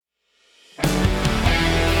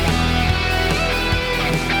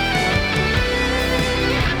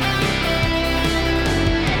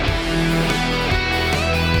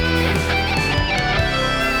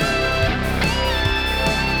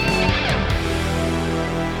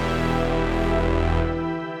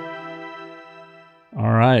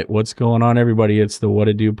right, what's going on, everybody? It's the What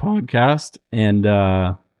to Do podcast, and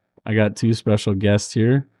I got two special guests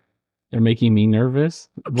here. They're making me nervous,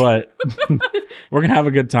 but we're gonna have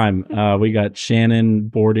a good time. We got Shannon,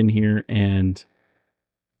 Borden here, and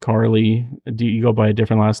Carly. Do you go by a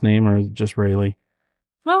different last name or just Raley?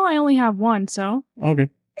 Well, I only have one, so. Okay,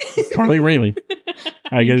 Carly Raley.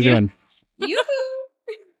 How you guys doing?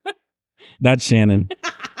 Yoo-hoo! That's Shannon.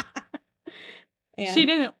 She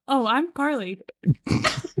didn't. Oh, I'm Carly.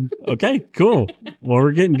 Okay, cool. Well,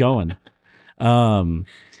 we're getting going.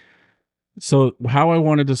 So how I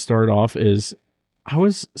wanted to start off is I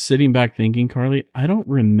was sitting back thinking, Carly, I don't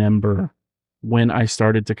remember when I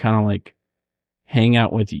started to kind of like hang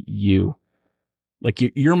out with you. Like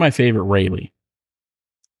you're my favorite Raley.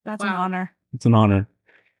 That's an honor. It's an honor.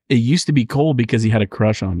 It used to be Cole because he had a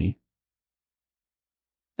crush on me.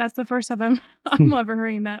 That's the first time I'm ever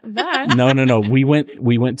hearing that. No. We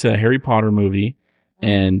went to a Harry Potter movie,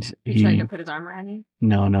 and he tried to put his arm around you.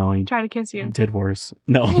 No, he tried to kiss you. Did worse.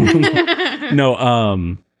 No,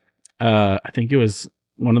 no. I think it was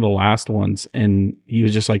one of the last ones, and he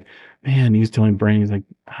was just like, man, he was telling Brain, he's like,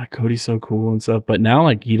 Cody's so cool and stuff. But now,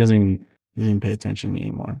 like, he doesn't even pay attention to me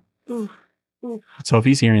anymore. Ooh. So if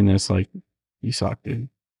he's hearing this, like, you suck, dude.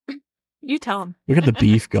 You tell him. We got the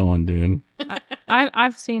beef going, dude.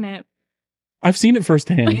 I've seen it. I've seen it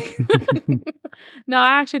firsthand. No,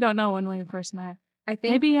 I actually don't know when we first met. I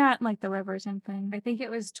think maybe at like the rivers and thing. I think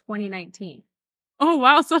it was 2019. Oh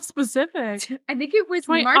wow, so specific. I think it was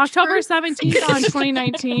October 17th on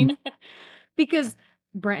 2019. Because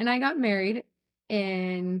Brent and I got married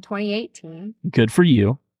in 2018. Good for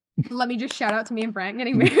you. Let me just shout out to me and Brent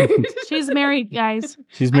getting married. She's married, guys.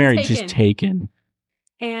 She's married. She's taken.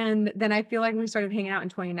 And then I feel like we started hanging out in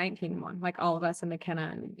 2019 one, like all of us and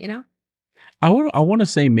McKenna, and you know? I want to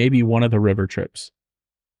say maybe one of the river trips.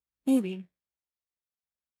 Maybe.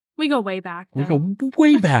 We go way back. We go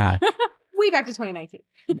way back. Way back to 2019.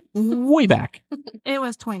 Way back. It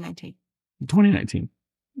was 2019. 2019.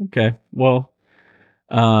 Okay. Well,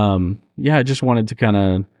 yeah, I just wanted to kind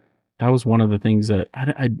of, that was one of the things that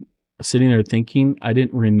I sitting there thinking, I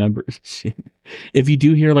didn't remember. If you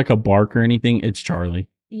do hear like a bark or anything, it's Charlie.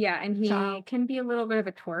 Yeah, and he can be a little bit of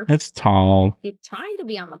a twerp. That's tall. He's trying to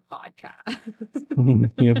be on the podcast.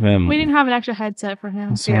 We didn't have an extra headset for him.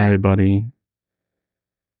 I'm sorry, buddy.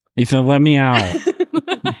 Ethan, let me out.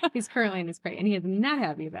 He's currently in his crate, and he is not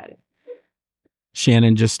happy about it.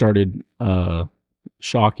 Shannon just started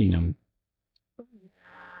shocking him.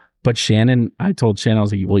 But Shannon, I told Shannon, I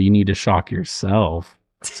was like, well, you need to shock yourself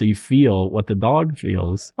so you feel what the dog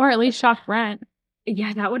feels. Or at least shock Brent.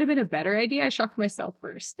 Yeah, that would have been a better idea. I shocked myself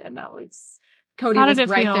first, and that was Cody. How was did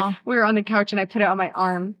it right feel? there. We were on the couch, and I put it on my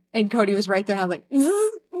arm, and Cody was right there, and I was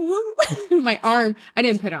like, my arm. I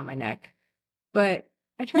didn't put it on my neck, but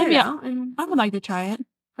I tried it out. And I would like to try it.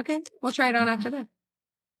 Okay, we'll try it on after that.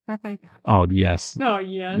 Perfect. Oh, yes. Oh,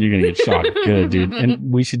 yeah. You're going to get shocked. Good, dude.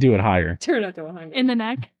 And we should do it higher. Turn it up to 100. In the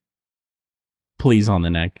neck? Please, on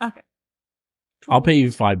the neck. Okay. I'll pay you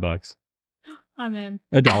 $5. I'm in.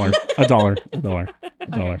 $1. $1.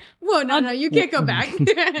 Okay. Whoa, no, you can't go back.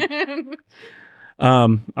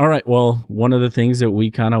 All right. Well, one of the things that we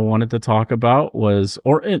kind of wanted to talk about was,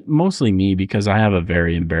 mostly me, because I have a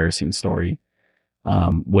very embarrassing story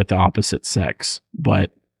with the opposite sex. But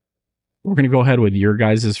we're going to go ahead with your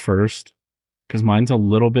guys's first, because mine's a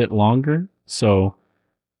little bit longer. So,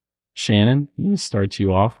 Shannon, you start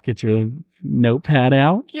you off. Get your notepad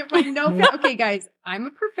out. Get my notepad. Okay, guys, I'm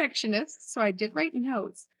a perfectionist, so I did write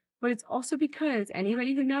notes. But it's also because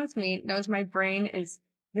anybody who knows me knows my brain is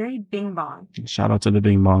very bing bong. Shout out to the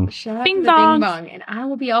bing bong. Shout out bing to the bong. bing bong. And I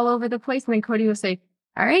will be all over the place. And then Cody will say,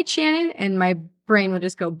 all right, Shannon. And my brain will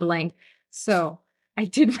just go blank. So I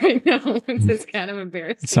did write notes. It's kind of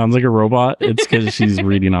embarrassing. It sounds like a robot. It's because she's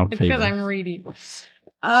reading off It's paper. because I'm reading.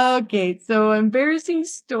 Okay, so embarrassing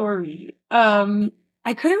story.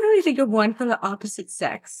 I couldn't really think of one from the opposite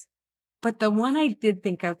sex. But the one I did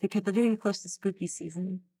think of, because we're getting close to spooky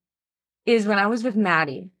season, is when I was with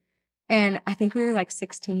Maddie. And I think we were like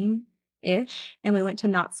 16-ish. And we went to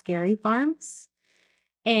Not Scary Farms.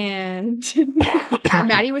 And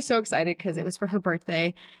Maddie was so excited because it was for her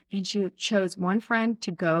birthday. And she chose one friend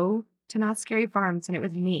to go to Not Scary Farms. And it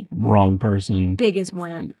was me. Wrong person. Biggest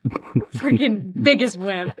wimp. Freaking biggest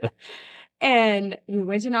wimp. And we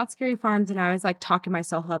went to Not Scary Farms. And I was like talking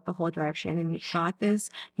myself up the whole drive. Shannon, you got this.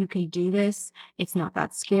 You can do this. It's not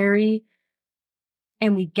that scary.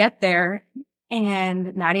 And we get there.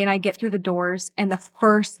 And Maddie and I get through the doors. And the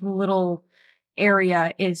first little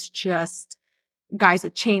area is just guys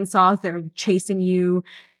with chainsaws. They're chasing you.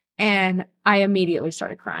 And I immediately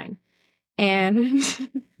started crying. And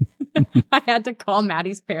I had to call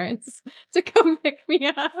Maddie's parents to come pick me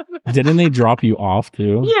up. Didn't they drop you off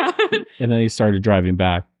too? Yeah. And then they started driving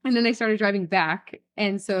back. And then they started driving back.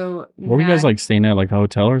 And so Were you guys like staying at like a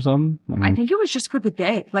hotel or something? I think it was just for the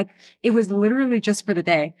day. Like it was literally just for the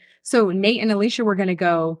day. So Nate and Alicia were going to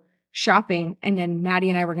go shopping, and then Maddie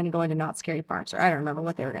and I were going to go into Not Scary Farms, or I don't remember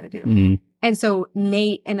what they were going to do. Mm. And so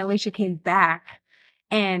Nate and Alicia came back,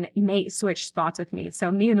 and Nate switched spots with me.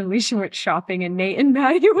 So me and Alicia went shopping, and Nate and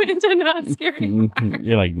Maddie went to Not Scary Farms.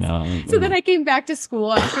 You're like, no. So then I came back to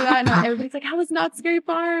school after that, and everybody's like, how was Not Scary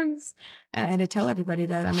Farms? And I had to tell everybody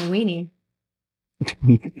that I'm a weenie.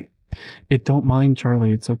 It don't mind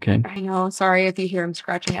Charlie. It's okay. I know. Sorry if you hear him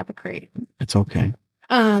scratching at the crate. It's okay.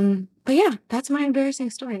 But yeah, that's my embarrassing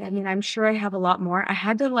story. I mean, I'm sure I have a lot more. I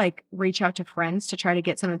had to like reach out to friends to try to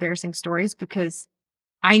get some embarrassing stories because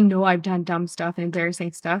I know I've done dumb stuff and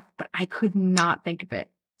embarrassing stuff, but I could not think of it.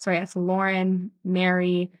 So I asked Lauren,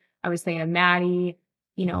 Mary, I was thinking of Maddie,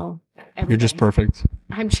 you know. Everything. You're just perfect.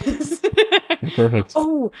 I'm just You're perfect.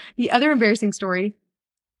 Oh, the other embarrassing story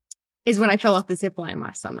is when I fell off the zip line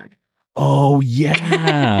last summer. Oh,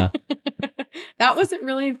 yeah. That wasn't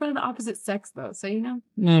really in front of the opposite sex, though. So, you know.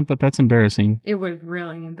 Yeah, but that's embarrassing. It was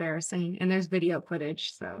really embarrassing. And there's video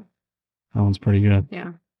footage. So, that one's pretty good.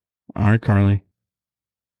 Yeah. All right, Carly.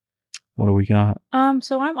 What do we got?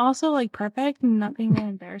 So I'm also like perfect and nothing that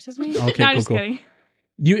embarrasses me. Okay, No, just kidding.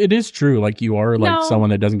 It is true. Like you are like someone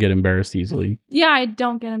that doesn't get embarrassed easily. Yeah, I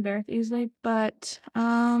don't get embarrassed easily, but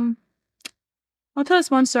I'll tell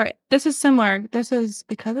this one story. This is similar. This is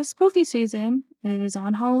because it's spooky season and it is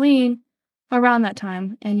on Halloween around that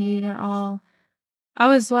time. And I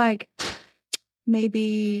was like,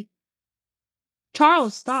 maybe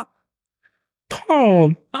Charles, stop.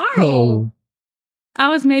 Oh, Oh. I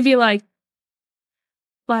was maybe like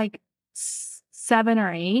 7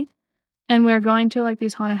 or 8. And we were going to like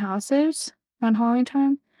these haunted houses around Halloween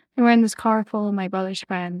time. And we're in this car full of my brother's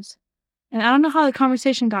friends. And I don't know how the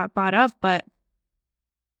conversation got brought up, but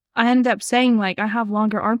I ended up saying like, I have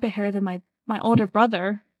longer armpit hair than my older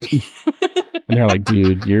brother. And they're like,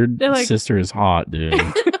 dude, your sister is hot, dude.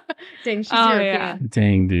 Dang, she's European.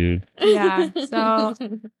 Dang, dude. Yeah. So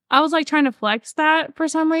I was like trying to flex that for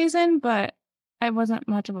some reason, but it wasn't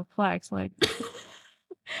much of a flex. Like,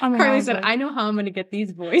 I mean, Carly said, I know how I'm going to get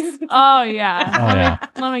these boys. Oh, yeah. Oh, yeah.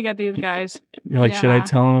 Let me get these guys. You're like, should I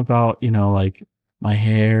tell them about, like my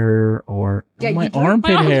hair or my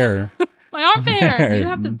armpit hair? My armpit hair. You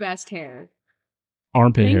have the best hair.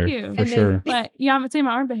 Armpit Thank hair, you. for sure. But you haven't seen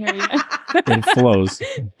my armpit hair yet. It flows.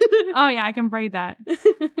 Oh, yeah, I can braid that.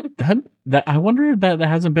 That I wonder if that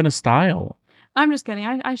hasn't been a style. I'm just kidding.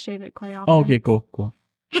 I shave it quite often. Oh, okay, cool.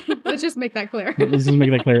 Let's just make that clear. Let's just make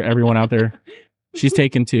that clear. Everyone out there. She's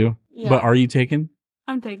taken too. Yeah. But are you taken?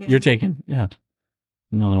 I'm taken. You're taken. Yeah.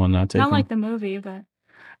 I'm the only one not taken. Not like the movie, but.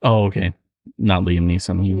 Oh, okay. Not Liam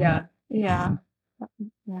Neeson. Yeah.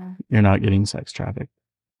 You're not getting sex trafficked.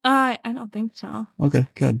 I don't think so. Okay,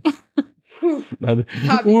 good. That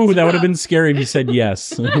would have been scary if you said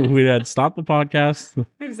yes. We'd had stopped the podcast.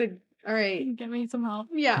 I said, all right. Get me some help.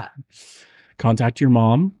 Yeah. Contact your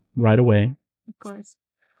mom right away. Of course.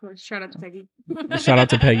 Shout out to Peggy. Shout out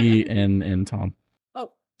to Peggy and Tom.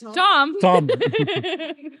 Oh, Tom.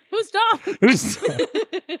 Who's Tom? Who's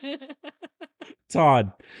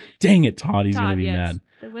Todd? Dang it, Todd. He's going to be mad.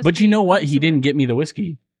 But you know what? He didn't get me the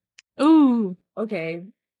whiskey. Ooh. Okay.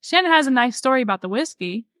 Shannon has a nice story about the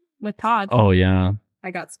whiskey with Todd. Oh, yeah. I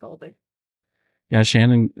got scolded. Yeah,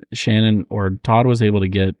 Shannon or Todd was able to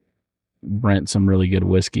get Brent some really good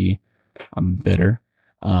whiskey. I'm bitter.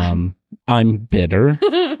 I'm bitter.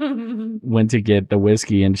 Went to get the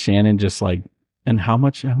whiskey and Shannon just like, and how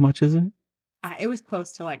much is it? It was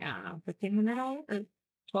close to like, I don't know, $1,500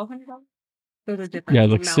 or $1,200. Those are different. Yeah,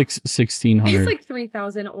 like $1,600. It's like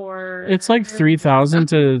 3,000 or. It's like 3,000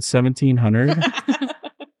 to 1,700.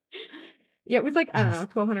 Yeah, it was like, I don't know,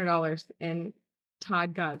 $1,200. And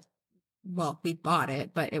Todd we bought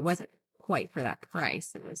it, but it wasn't quite for that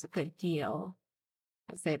price. It was a good deal.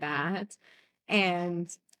 I'll say that. And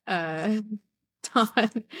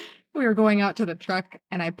Todd, we were going out to the truck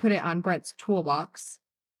and I put it on Brett's toolbox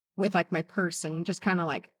with like my purse and just kind of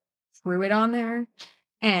like threw it on there.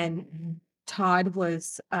 And Todd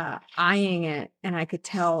was eyeing it and I could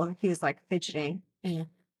tell he was like fidgeting. And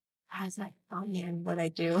I was like, oh man, what'd I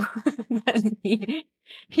do? And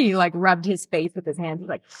he like rubbed his face with his hands. He's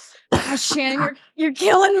like, oh, Shannon, you're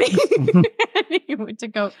killing me. And he went to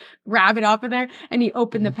go grab it off of there and he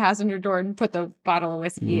opened the passenger door and put the bottle of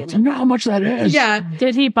whiskey in. Do you know how much that is? Yeah.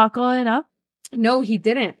 Did he buckle it up? No, he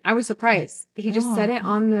didn't. I was surprised. He just said it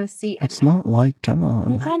on the seat. That's not like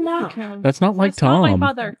Tom. That's not him. That's not like That's not Tom. my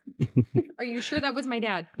father. Are you sure that was my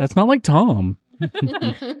dad? That's not like Tom.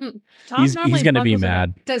 Tom's normally He's gonna be buckles it up.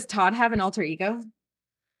 mad. Does Todd have an alter ego?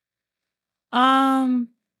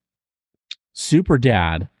 Super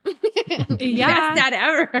dad. Yeah. Best dad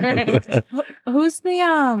ever. Who's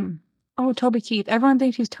the Toby Keith. Everyone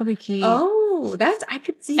thinks he's Toby Keith. Oh, I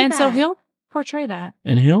could see and that. so he'll portray that.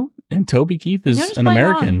 And Toby Keith is He'll just an play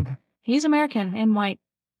American. He's American and white.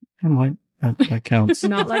 And white. That counts.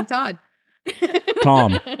 Not like Todd.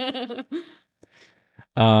 Tom.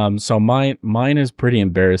 So mine is pretty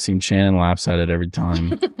embarrassing. Shannon laughs at it every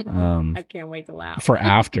time. I can't wait to laugh. For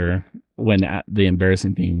after when the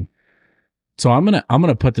embarrassing thing. So I'm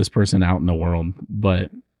gonna put this person out in the world,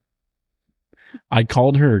 but I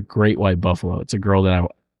called her Great White Buffalo. It's a girl that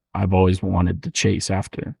I've always wanted to chase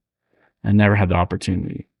after and never had the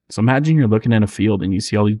opportunity. So imagine you're looking in a field and you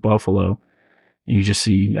see all these buffalo and you just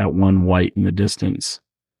see that one white in the distance.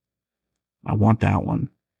 I want that one.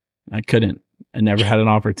 I couldn't. I never had an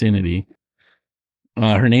opportunity.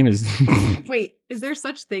 Her name is Wait, is there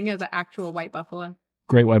such thing as an actual white buffalo?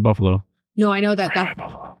 Great White Buffalo. No, I know that. Great White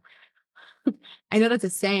Buffalo. I know that's a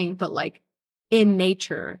saying, but like in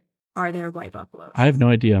nature, are there white buffaloes? I have no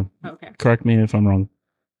idea. Okay. Correct me if I'm wrong.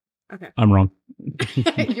 Okay. I'm wrong.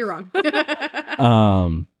 You're wrong.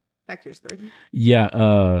 Back to your story. Yeah,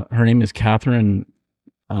 her name is Catherine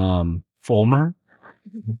Fulmer.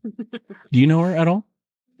 Do you know her at all?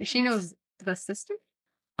 She knows the sister?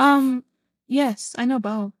 Yes, I know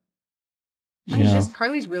both. Yeah.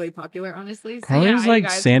 Carly's really popular, honestly. So Carly's like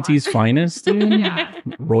Santy's finest, dude. Yeah.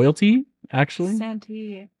 Royalty, actually.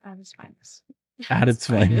 Santy at his finest. At its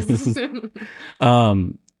finest.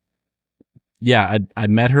 Yeah, I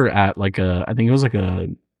met her at I think it was like a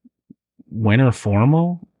winter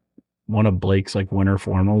formal, one of Blake's like winter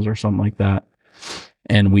formals or something like that.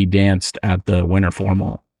 And we danced at the winter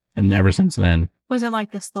formal. And ever since then. Was it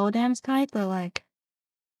like the slow dance type or like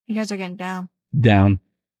you guys are getting down? Down.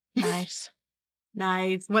 Nice.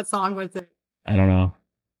 Nice. What song was it? I don't know.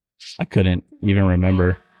 I couldn't even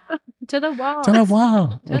remember. To the wall. To the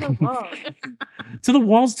wall. To the wall. To the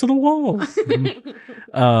walls, to the walls.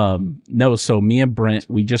 No, so me and Brent,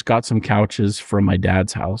 we just got some couches from my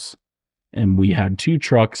dad's house. And we had 2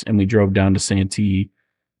 trucks and we drove down to Santee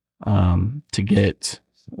to get,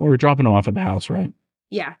 we were dropping them off at the house, right?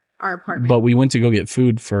 Yeah, our apartment. But we went to go get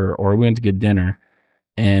food we went to get dinner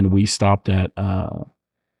and we stopped at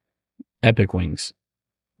Epic Wings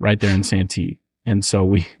right there in Santee. And so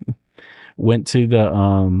we went to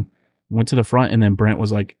the front and then Brent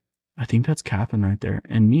was like, I think that's Catherine right there.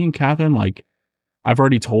 And me and Catherine, like, I've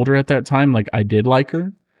already told her at that time, like, I did like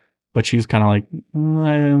her, but she was kind of like,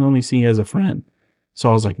 I only see you as a friend. So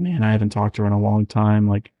I was like, man, I haven't talked to her in a long time,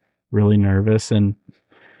 like, really nervous. And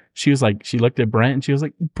she was like, she looked at Brent and she was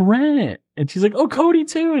like, Brent. And she's like, oh, Cody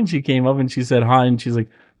too. And she came up and she said hi. And she's like,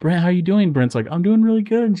 Brent, how you doing? Brent's like, I'm doing really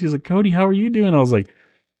good. And she's like, Cody, how are you doing? I was like,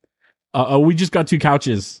 we just got 2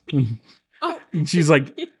 couches. Oh. And she's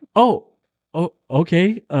like, oh,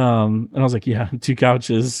 okay. And I was like, yeah, 2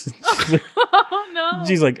 couches. Oh no.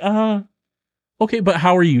 She's like, okay, but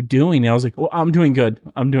how are you doing? And I was like, well, I'm doing good.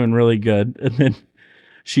 I'm doing really good. And then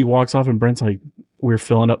she walks off and Brent's like, we're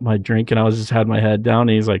filling up my drink and I was just had my head down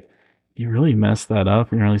and he's like, you really messed that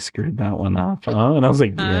up and you really screwed that one up. Huh? And I was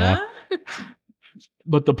like, yeah.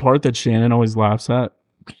 But the part that Shannon always laughs at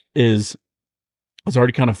is I was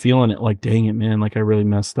already kind of feeling it like, dang it, man, like I really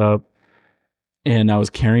messed up. And I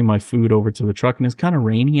was carrying my food over to the truck and it's kind of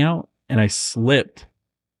raining out and I slipped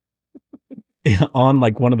on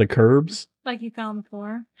like one of the curbs. Like you fell on the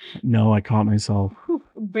floor? No, I caught myself.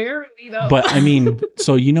 Barely though. But I mean,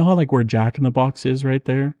 so you know how like where Jack in the Box is right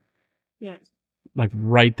there? Yes. Like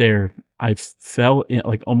right there. I fell in,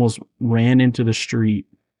 like almost ran into the street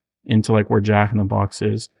into like where Jack in the Box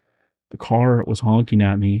is. The car was honking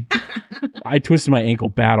at me. I twisted my ankle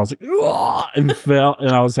bad. I was like, "Ugh," and fell.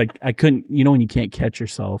 And I was like, I couldn't, you know, when you can't catch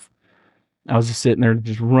yourself. I was just sitting there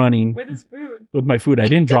just running With his food. with my food. I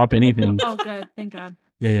didn't drop anything. Oh, good. Thank God.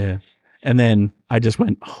 Yeah. And then I just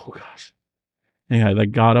went, oh gosh. And I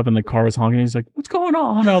like got up and the car was honking. He's like, what's going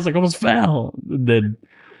on? And I was like, almost fell. And then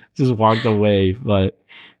just walked away. But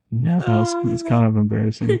yeah, that was kind of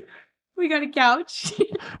embarrassing. We got a couch.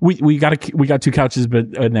 We got 2 couches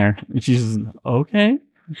but in there. And she's okay.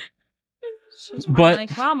 She's But-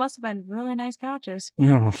 like, wow, must have been really nice couches. You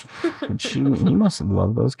know, he must have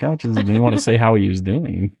loved those couches. I didn't want to say how he was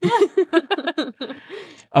doing.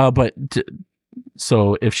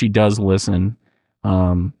 So if she does listen,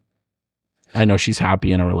 I know she's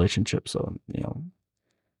happy in a relationship. So, you know,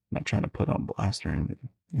 not trying to put on blast or anything,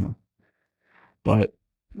 you know. But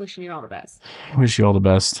Wishing you all the best. I wish you all the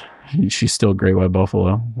best. She's still a great white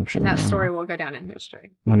buffalo. And that story will go down in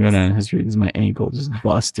history. I'll go down in history because my ankle just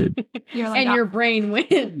busted. You're like, And your brain went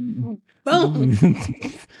boom.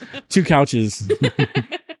 2 couches.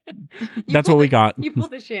 That's what we got. You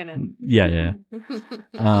pulled a Shannon. Yeah.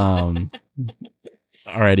 Alrighty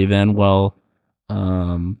then. Well,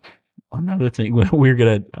 another thing we're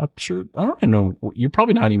gonna. I'm sure. I don't know. You're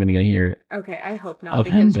probably not even gonna hear it. Okay, I hope not Of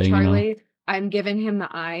him because banging Charlie, I'm giving him the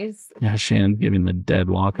eyes, Yeah, Shannon's giving the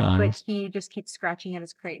deadlock but eyes. he just keeps scratching at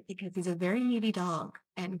his crate because he's a very needy dog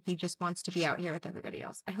and he just wants to be out here with everybody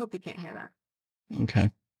else. I hope you can't hear that.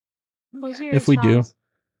 Okay. close your If ears, we do, Charles.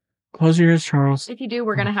 close your ears, Charles. If you do,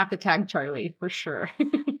 we're gonna have to tag Charlie for sure.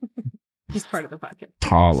 He's part of the podcast.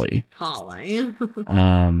 Tolly. Holly.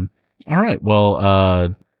 All right.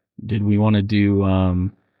 Well, did we want to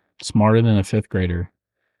do smarter than a 5th grader?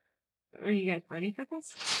 Are you guys ready for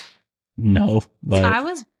this? No, but I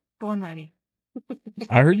was born ready.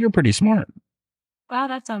 I heard you're pretty smart. Wow,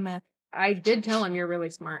 that's a myth. I did tell him you're really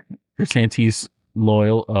smart. Your Santee's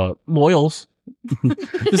loyals.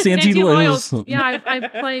 The Santee Santee loyals. Yeah, I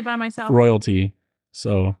play by myself. Royalty.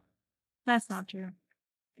 So That's not true.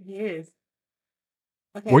 He is.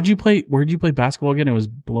 Okay. where'd you play basketball again? It was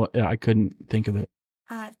I couldn't think of it.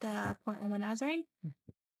 At the Portland Nazarene.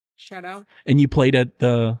 Shout out. And you played at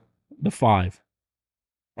the 5.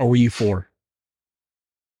 Or were you 4?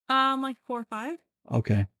 Like 4 or 5.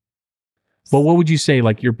 Okay. But what would you say,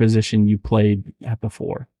 like, your position you played at the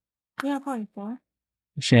 4? Yeah, probably 4.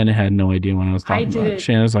 Shannon had no idea when I was talking about it.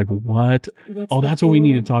 Shannon's like, what? Oh, that's what we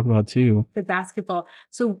need to talk about too. The basketball.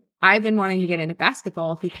 So I've been wanting to get into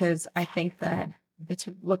basketball because I think that it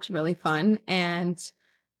looks really fun and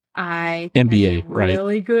I NBA, am right?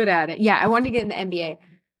 Really good at it. Yeah, I wanted to get in the NBA.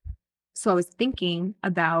 So I was thinking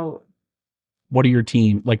about What are your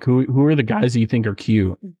team? Like, who are the guys that you think are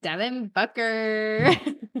cute? Devin Booker.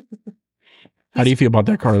 How do you feel about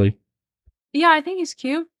that, Carly? Yeah, I think he's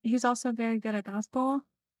cute. He's also very good at basketball.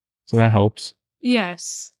 So that helps.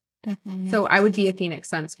 Yes, definitely. So I would be a Phoenix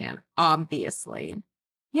Suns fan, obviously,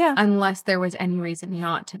 yeah, unless there was any reason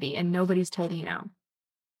not to be, and nobody's told you no.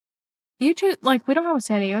 you choose. Like, we don't have a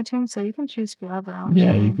San Diego team, so you can choose whoever.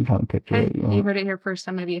 Yeah, you can kind of picture Okay, it. You you know. heard it here first.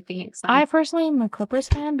 I'm going to be a Phoenix Suns. I personally am a Clippers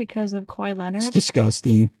fan because of Kawhi It's Leonard.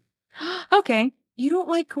 disgusting. Okay, You don't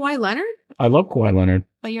like Kawhi Leonard? I love Kawhi Leonard.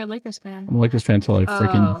 but you're a Lakers fan. I'm a Lakers fan until I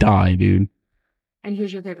freaking Oh. die, dude. And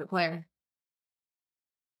who's your favorite player?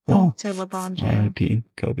 Oh, To LeBron James. R.I.P.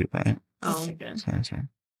 Kobe Bryant. Oh, Okay, good. Sorry.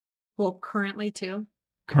 well, currently too.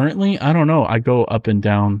 Currently, I don't know. I go up and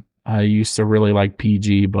down. I used to really like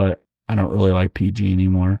PG, but I don't really like PG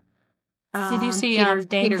anymore. Did you see Peter,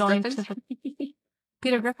 Dame Peter going Griffin? to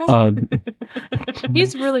Peter Griffin?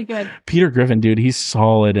 He's really good. Peter Griffin, dude, he's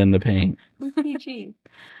solid in the paint. PG.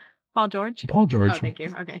 Paul George. Paul George. Oh, thank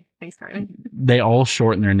you. Okay, thanks, Carly. They all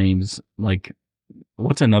shorten their names. Like,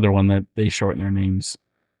 what's another one that they shorten their names?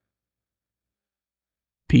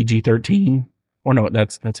 PG-13? Or no,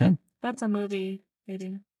 that's him. That's a movie.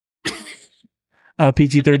 Maybe.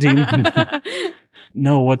 PG-13.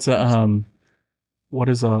 No, what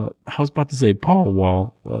is I was about to say Paul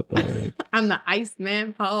Wall. I'm the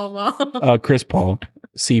Iceman, Paul Wall. Chris Paul.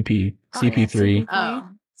 CP. Oh, yeah, CP3. Oh,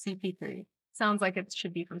 CP3. Sounds like it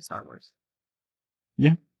should be from Star Wars.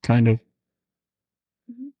 Kind of.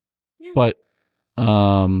 Mhm. Yeah. But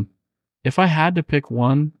if I had to pick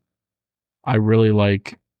one, I really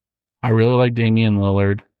like Damian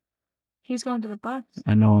Lillard. He's going to the Bucks.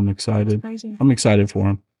 I know I'm That's excited. crazy. I'm excited for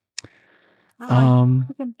him. We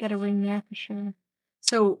can get a ring there for sure.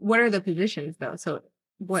 So what are the positions though? So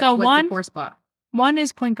what's one- the 4 spot? One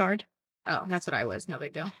is point guard. Oh, that's what I was. No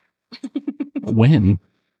big deal. When?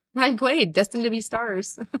 I played Destined to Be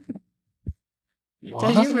Stars. Did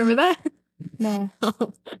What? you remember that? No.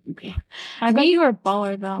 I bet you were a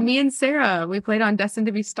baller though. Me and Sarah, we played on Destined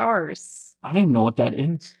to Be Stars. I don't even know what that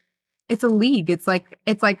is. It's a league. It's like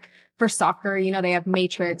for soccer, you know, they have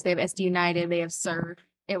Matrix, they have SD United, they have Serve.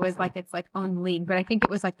 It's like own league, but I think it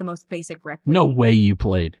was like the most basic rec. No way you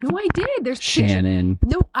played. No, I did. There's pictures. Shannon.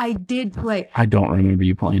 No, I did play. I don't remember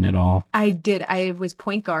you playing at all. I did. I was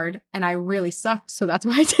point guard and I really sucked. So that's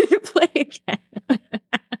why I didn't play again.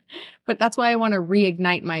 But that's why I want to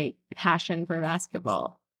reignite my passion for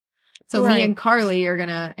basketball. So Right. me and Carly are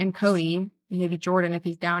and Cody, maybe Jordan if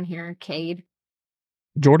he's down here, Cade.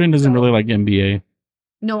 Jordan doesn't really like NBA.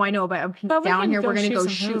 No, I know, but if he's But we down can here, go we're going to shoot go some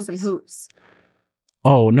shoot some hoops. hoops.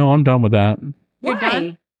 Oh, no, I'm done with that. You're Why?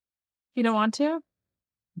 done? You don't want to?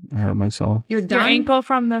 I hurt myself. You're Your done? ankle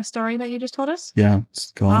from the story that you just told us? Yeah,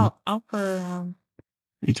 it's gone. I'll for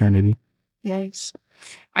eternity. Yikes.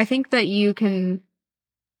 I think that you can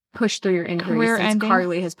push through your injuries Career since ending?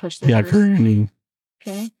 Carly has pushed through Yeah, hers. career ending.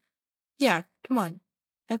 Okay. Yeah, come on.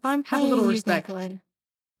 If I'm Have a playing, little you respect. can play.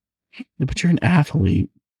 Yeah, but you're an athlete.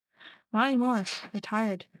 Not anymore.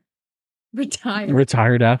 Retired. Retired.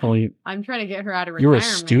 Retired athlete. I'm trying to get her out of You were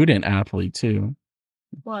retirement. a student athlete too.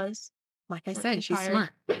 Was. Like I said, she's Retired.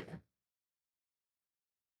 smart.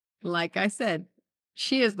 Like I said,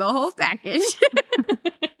 she is the whole package.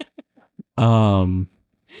 And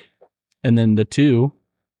then the 2,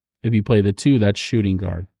 if you play the 2, that's shooting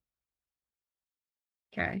guard.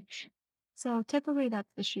 Okay. So typically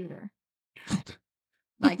that's the shooter.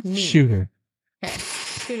 Like me. Shooter.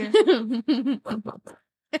 Shooter.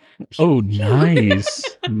 Oh, nice.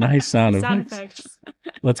 Nice sound Sound effects. effects.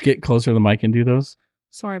 Let's get closer to the mic and do those.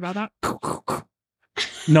 Sorry about that.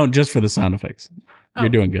 No, just for the sound effects. Oh. You're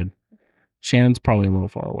doing good. Shannon's probably a little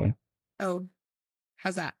far away. Oh.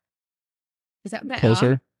 How's that? Is that better?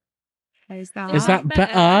 Closer. How's that? Is that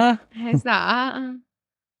better. better? How's that?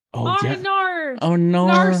 Oh, yeah. no. Oh, no.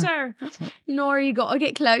 No, sir. Nor, you gotta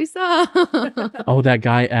get closer. Oh, that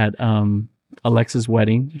guy at Alexa's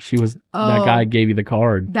wedding. That guy gave you the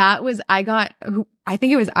card. That was, I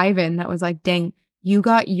think it was Ivan that was like, dang, you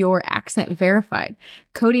got your accent verified.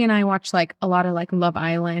 Cody and I watch like a lot of like Love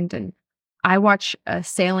Island, and I watch a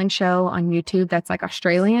sailing show on YouTube that's like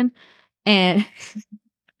Australian. And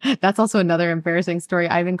that's also another embarrassing story.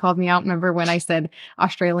 Ivan called me out. Remember when I said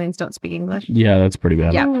Australians don't speak English? Yeah, that's pretty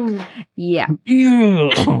bad. Yeah. Ooh. Yeah.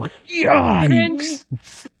 Yikes.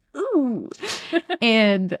 Ooh.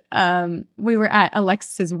 And we were at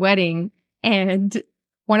Alexis's wedding, and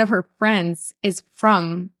one of her friends is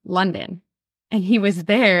from London, and he was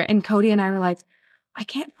there, and Cody and I were like, I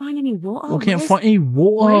can't find any water. We can't find any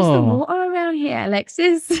water. Where's the water around here,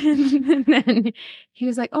 Alexis? And then he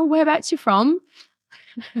was like, oh, whereabouts you from?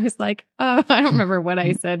 I was like, oh, I don't remember what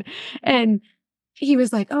I said. And he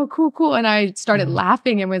was like, oh, cool. And I started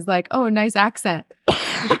laughing and was like, oh, nice accent.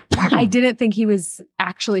 I didn't think he was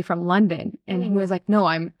actually from London. And he was like, no,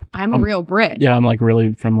 I'm a real Brit. Yeah, I'm like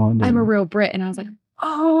really from London. I'm a real Brit. And I was like,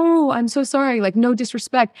 oh, I'm so sorry. Like, no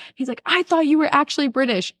disrespect. He's like, I thought you were actually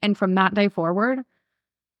British. And from that day forward,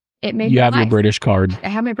 it made You my have your life. British card. I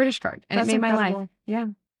have my British card. And That's it made my life. incredible. Yeah.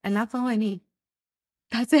 And that's all I need.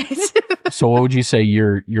 That's it. So what would you say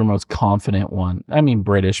your most confident one? I mean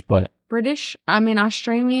British, but British. I'm in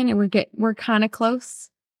Australian, and we're kind of close.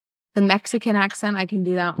 The Mexican accent, I can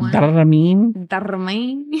do that one. that what I mean?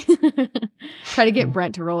 Try to get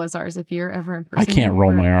Brent to roll his R's if you're ever in person. I can't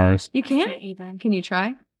roll my R's. You can't? Even. Can you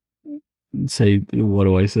try? Say, what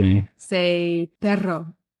do I say? Say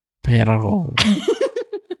perro. Pedro.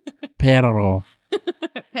 Pedro.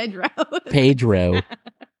 Pedro. Pedro.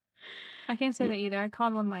 I can't say that either. I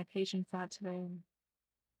called one of my patients that today.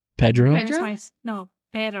 Pedro? Pedro? No,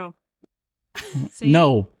 Pedro.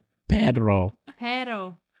 No, Pedro.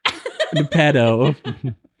 Pedro. The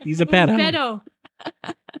pedo. He's a pedo. Pedro.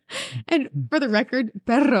 And for the record,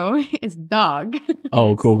 perro is dog.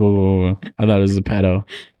 Oh, cool. I thought it was a pedo.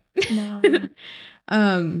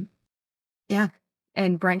 No. Yeah.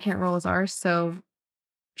 And Brent can't roll his R's, so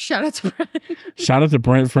shout out to Brent. Shout out to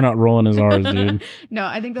Brent for not rolling his R's, dude. No,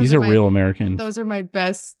 I think those He's are a real American. Those are my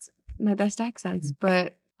best accents.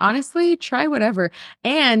 But honestly, try whatever.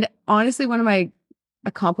 And honestly, one of my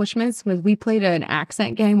accomplishments was we played an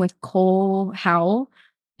accent game with Cole Howell.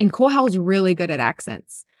 And Cole Howell's really good at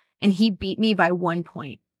accents. And he beat me by 1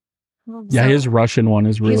 point. Yeah, his Russian one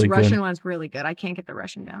is really his good. Russian one's really good. I can't get the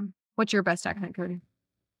Russian down. What's your best accent, Cody?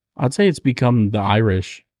 I'd say it's become the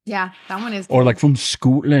Irish. Yeah, that one is. Or like from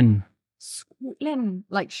Scotland. Scotland,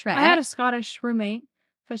 like Shrek. I had a Scottish roommate,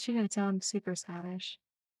 but she didn't sound super Scottish.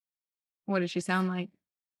 What does she sound like?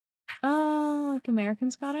 Like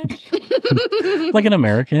American Scottish. Like an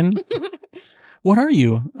American. What are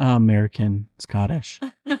you? American Scottish.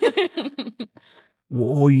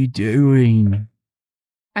 What are you doing?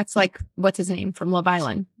 That's like, what's his name from Love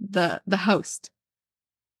Island? The host.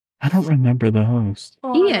 I don't remember the host.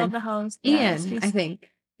 Oh, I Ian. love the host. Ian, Yes, he's, I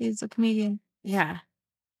think. he's a comedian. Yeah.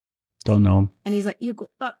 Don't know him. And he's like, you got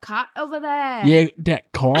that cat over there. Yeah,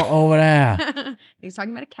 that car over there. He's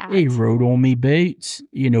talking about a cat. He rode on me boots.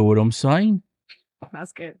 You know what I'm saying?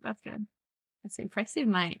 That's good. That's good. That's impressive,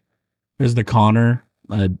 mate. There's the Connor,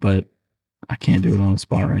 but I can't do it on the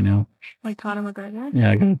spot right now. Like Conor McGregor.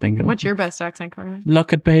 Yeah, I gotta think of What's your best accent, Carmen?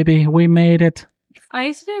 Look it, baby. We made it. I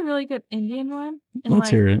used to do a really good Indian one. And Let's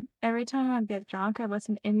hear it. every time I'd get drunk, I'd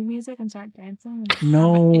listen to indie music and start dancing.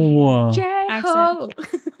 No. J-Ho!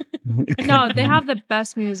 No, they have the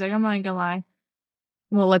best music. I'm not gonna lie.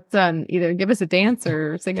 Well, let's either give us a dance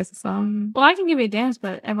or sing us a song. Well, I can give you a dance,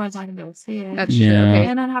 but everyone's not gonna be able to see it. That's Yeah. true. Okay.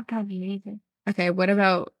 And I'd have to have music. Okay. What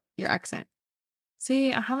about your accent?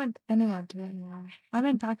 See, I haven't been able to do it anymore. I've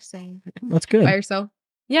been practicing. That's By good. yourself?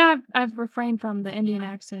 Yeah, I've refrained from the Indian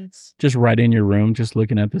accents. Just right in your room, just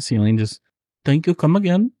looking at the ceiling, just thank you, come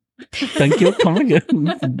again. Thank you, come again.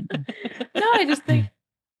 No, I just think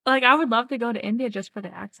like I would love to go to India just for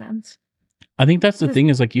the accents. I think that's the thing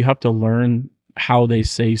is like you have to learn how they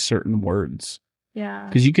say certain words. Yeah.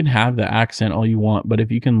 Because you can have the accent all you want, but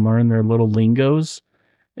if you can learn their little lingos,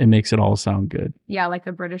 it makes it all sound good. Yeah, like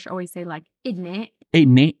the British always say, like, isn't it? Hey,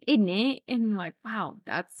 Nate, Isn't it? And like, wow,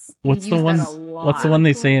 that's what's they the use one? that a lot. What's the one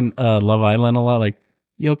they say in Love Island a lot? Like,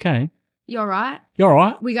 you okay? You all right? You all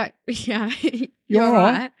right? We got yeah. You all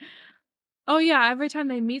right? Oh yeah, every time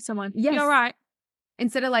they meet someone. Yes. You're right.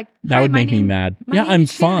 Instead of like That "Hi, would my make me name-" mad. my Yeah, name I'm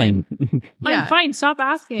is Shannon. fine. Yeah. I'm fine. Stop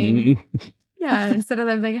asking. Yeah, instead of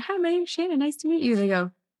them like, hi, my name's Shannon, nice to meet you. They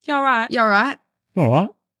go, You're right. you all right? You all right?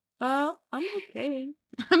 I'm okay.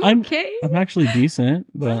 I'm okay. I'm actually decent,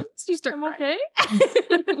 but You start I'm okay.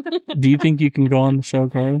 do you think you can go on the show,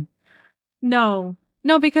 Carly? No,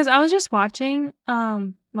 because I was just watching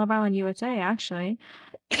Love Island USA actually,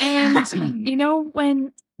 and you know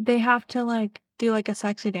when they have to like do like a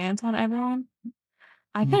sexy dance on everyone,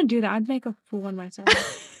 I couldn't do that. I'd make a fool of myself.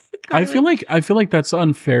 I feel like that's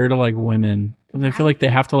unfair to like women. 'Cause I feel like they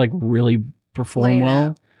have to like really perform Play it well.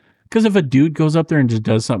 up. Because if a dude goes up there and just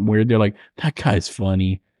does something weird, they're like, that guy's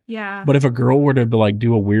funny. Yeah, But if a girl were to like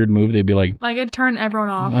do a weird move, they'd be like, like it'd turn everyone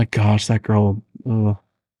oh off. my gosh, that girl. Ugh,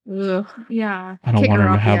 Ugh. Yeah, I don't Kick want her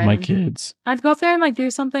her to off the have my island. kids. I'd go up there and like do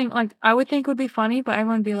something like I would think would be funny, but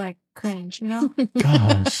everyone would be like cringe, you know?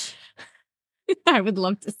 Gosh. I would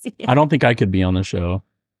love to see it. I don't think I could be on the show.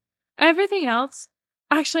 Everything else,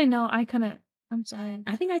 actually, no, I couldn't. I'm sorry.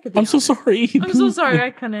 I think I could. Be I'm so honest. sorry. I'm so sorry.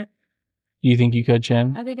 I couldn't. You think you could,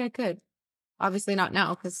 Chen? I think I could. Obviously not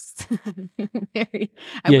now because I Yeah,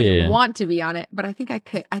 wouldn't yeah. want to be on it, but I think I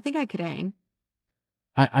could. I think I could hang.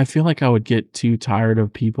 I feel like I would get too tired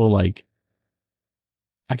of people like,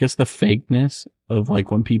 I guess the fakeness of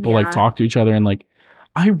like when people like Yeah. talk to each other and like,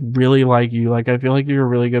 I really like you. Like, I feel like you're a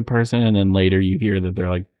really good person. And then later you hear that they're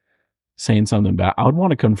like saying something bad. I would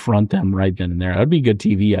want to confront them right then and there. That'd be good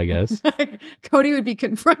TV, I guess. Cody would be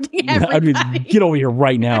confronting I'd be, everybody. get over here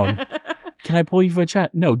right now. Can I pull you for a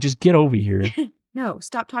chat? No, just get over here. No,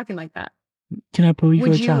 stop talking like that. Can I pull you for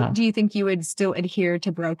Would a you? chat? Do you think you would still adhere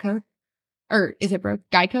to bro code, or is it bro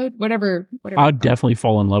guy code? Whatever. I'd definitely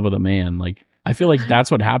fall in love with a man. Like, I feel like that's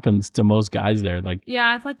what happens to most guys there. Like, Yeah,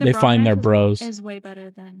 I feel like the They find their bromance bros. is way better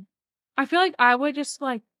than. I feel like I would just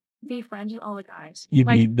like be friends with all the guys. you'd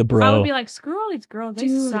like, be the I bro. would be like, screw all these girls, they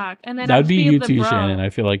Dude, suck. And then That'd I'd be you the too, bro. Shannon. I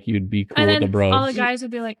feel like you'd be cool And with then the bros. all the guys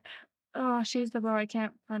would be like, oh, she's the bro. I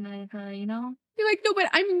can't friend her, you know? You're like, no, but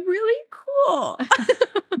I'm really cool.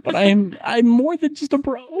 But I'm more than just a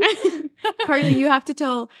bro. Carly, you have to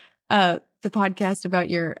tell the podcast about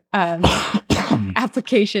your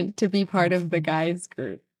application to be part of the guys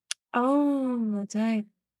group. Oh, that's right.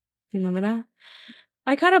 Do you remember that?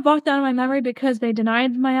 I kind of blocked out of my memory because they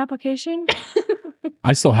denied my application.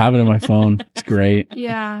 I still have it in my phone. It's great.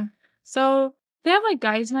 Yeah. So they have like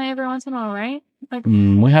guys night every once in a while, right? Like,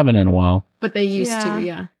 We haven't in a while. But they used Yeah. to,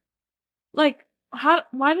 yeah. like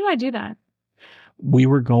why did I do that? We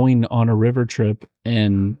were going on a river trip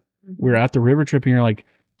and we were at the river trip and you're like,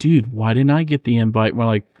 dude, why didn't I get the invite? We're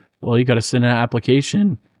like, well, you got to send an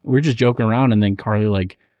application. We're just joking around. And then Carly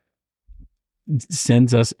like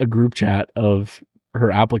sends us a group chat of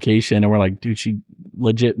her application. And we're like, dude, she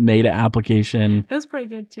legit made an application. It was pretty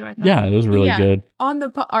good too, I thought. Yeah, it was really Yeah. good. On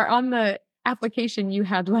the application, you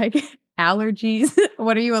had like allergies.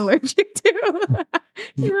 What are you allergic to?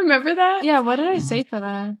 You remember that? Yeah, what did I say for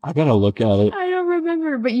that? I got to look at it. I don't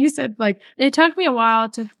remember, but you said like It took me a while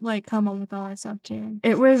to like come up with all that stuff too.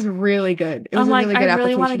 it was really good. It was I'm a like, really good I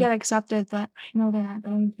really want to application. get accepted, but I know they're not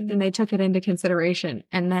going to. And they took it into consideration.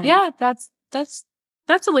 And then Yeah, that's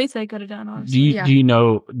the least they could have done, honestly. Do you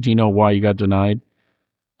know why you got denied?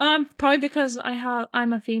 Probably because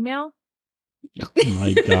I'm a female. Oh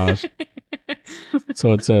my gosh.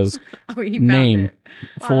 So it says Oh, you found name, it.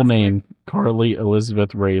 full that's name, Carly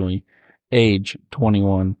Elizabeth Raley, age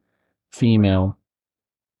 21, female.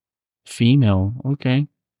 Female, okay.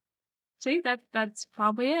 See, that's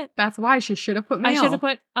probably it. That's why she should have put I male. should have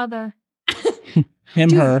put other. Him,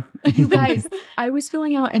 Dude, her. You guys, I was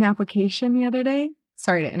filling out an application the other day.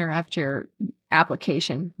 Sorry to interrupt your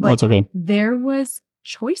application, No, but it's okay. there was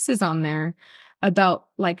choices on there about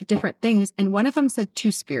like different things, and one of them said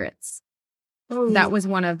two spirits. That was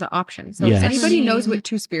one of the options. So Yes. if anybody knows what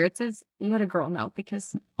two spirits is, let a girl know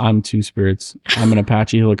because I'm two spirits. I'm an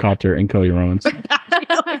Apache helicopter and Cody Rowan's.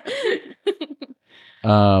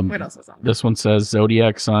 what else was on? This one says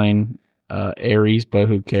zodiac sign Aries, but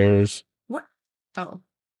who cares? What? Oh.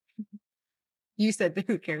 You said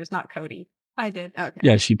who cares, not Cody. I did. Okay.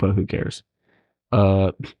 Yeah, she put who cares.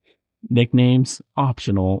 Nicknames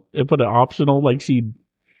optional. It put it optional like you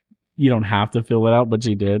don't have to fill it out, but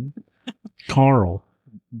she did. Carl,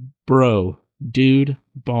 bro, dude,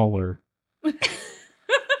 baller.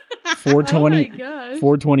 420,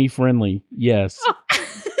 420 friendly. Yes.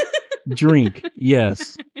 Drink.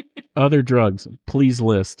 Yes. Other drugs. Please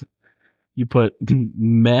list. You put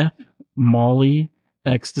meth, Molly,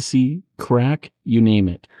 ecstasy, crack, you name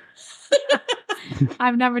it.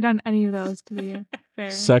 I've never done any of those, to be fair.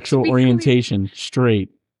 Sexual orientation, straight.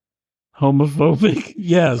 Homophobic,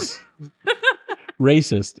 yes.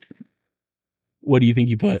 Racist. What do you think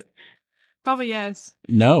you put? Probably yes.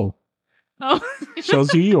 No. Oh. Shows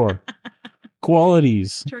who you are.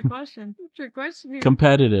 Qualities. Trick question.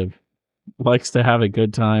 Competitive. Likes to have a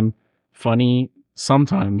good time. Funny.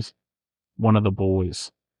 Sometimes. One of the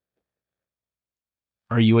boys.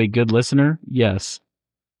 Are you a good listener? Yes.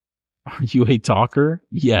 Are you a talker?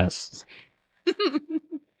 Yes.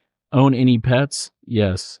 Own any pets?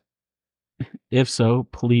 Yes. If so,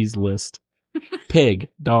 please list. Pig,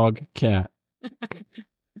 dog, cat.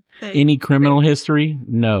 Any criminal history?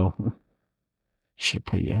 No. Should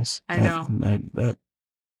put yes. I know. That.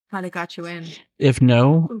 Kind of got you in. If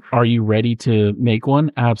no, are you ready to make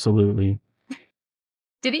one? Absolutely.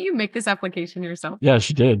 Didn't you make this application yourself? Yeah,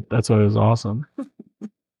 she did. That's why it was awesome.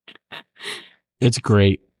 It's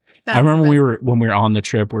great. I remember when we were on the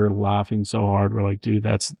trip, we were laughing so hard. We're like, dude,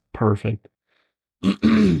 that's perfect. I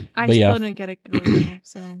But yeah. still didn't get it going,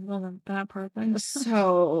 so it wasn't that perfect.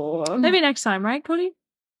 So Maybe next time, right, Cody?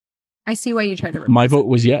 I see why you tried to. My vote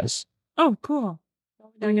was yes. Oh, cool.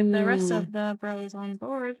 Gotta get the rest of the bros on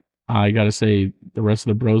board. I gotta say, the rest of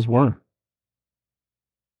the bros were.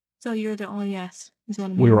 So you're the only yes. Is what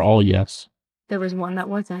I'm We were hearing. all yes. There was one that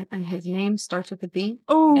wasn't, and his name starts with a B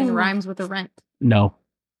Oh, and rhymes with a rent. No.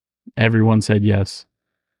 Everyone said yes.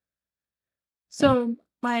 So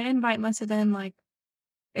my invite must have been like.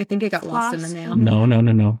 I think it got lost in the mail.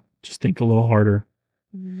 No. Just think a little harder.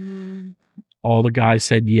 Mm. All the guys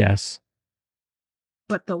said yes.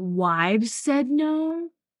 But the wives said no.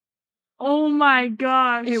 Oh my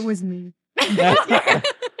gosh! It was me.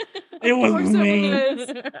 It was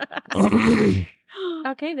me.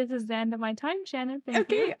 Okay, this is the end of my time, Shannon.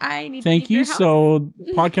 Thank you. I need. Thank to leave you. your house. So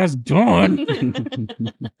podcast done.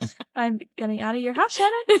 I'm getting out of your house,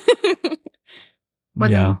 Shannon.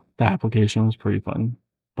 Yeah, the application was pretty fun.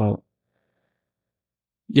 But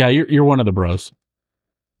yeah, you're one of the bros.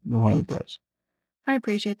 You're one of the bros. I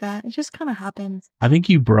appreciate that. It just kind of happens. I think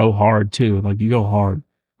you bro hard too. Like you go hard.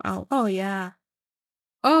 Oh yeah.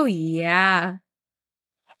 Oh yeah.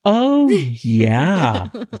 Oh yeah.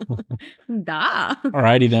 Da.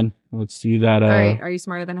 Alrighty then. Let's do that. All right. Are you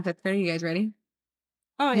smarter than a fifth grader? You guys ready?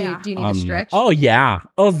 Oh Do you- yeah. Do you need to stretch? Oh yeah.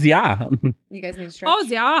 Oh yeah. You guys need to stretch. Oh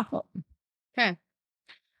yeah. Okay.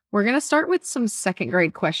 We're gonna start with some second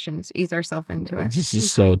grade questions. Ease ourselves into it. This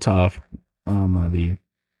is so tough. Oh my.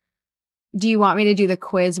 Do you want me to do the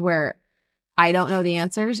quiz where I don't know the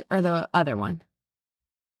answers, or the other one?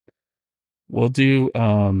 We'll do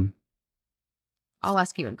I'll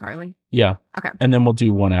ask you and Carly. yeah. Okay. And then we'll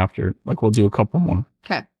do one after. Like we'll do a couple more.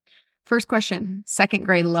 Okay. First question, second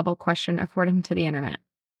grade level question according to the internet.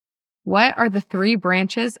 What are the three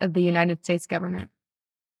branches of the United States government?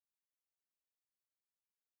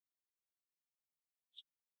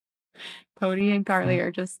 Cody and Carly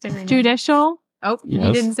are just staring. Judicial. Oh, Yes.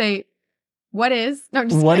 you didn't say what is. No,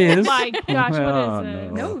 just What kidding. is? My gosh, what Oh, is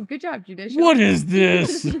it? no. No, good job, judicial. What is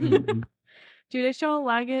this? Judicial,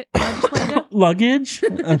 legislative, Luggage?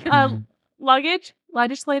 luggage,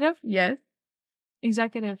 legislative, Yes.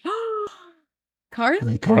 executive.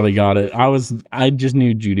 Carly? Carly got it. I just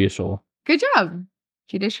knew judicial. Good job.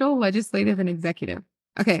 Judicial, legislative, and executive.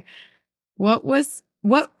 Okay. What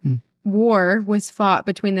war was fought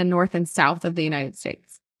between the North and South of the United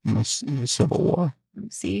States? The Civil War.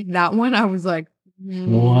 See, that one I was like,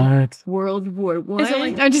 What? World War One. Is it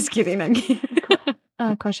like- I'm just kidding. I'm kidding.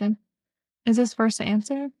 Question. Is this first to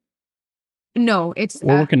answer? No, it's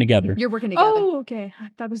We're working together. you're working together. Oh, okay. I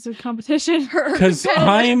thought this was a competition. Because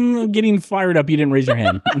I'm getting fired up. You didn't raise your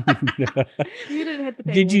hand. You didn't hit the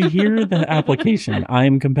table. Did you hear the application?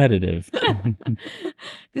 I'm competitive.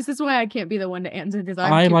 This is why I can't be the one to answer because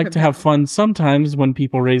I like to have fun sometimes when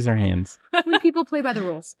people raise their hands. when people play by the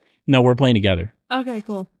rules. No, we're playing together. Okay,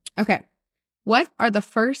 cool. Okay. What are the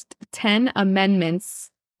first 10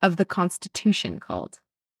 amendments of the Constitution called?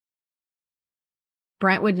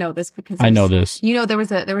 Brent would know this because I know this. You know, there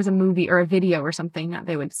was a movie or a video or something that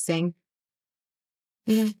they would sing.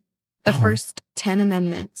 Yeah. The first 10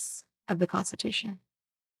 amendments of the Constitution.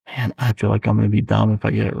 Man, I feel like I'm going to be dumb if I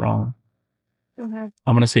get it wrong. Go ahead.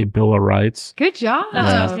 I'm going to say Bill of Rights. Good job. That's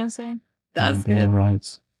what I was Yeah. gonna say. That's Bill of good.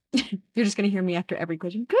 Rights. You're just gonna hear me after every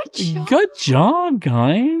question. Good job. Good job,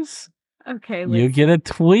 guys. Okay, You get a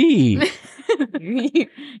tweet.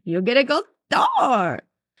 You'll get a gold star.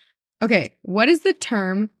 Okay, what is the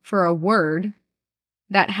term for a word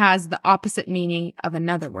that has the opposite meaning of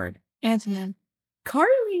another word? Antonym.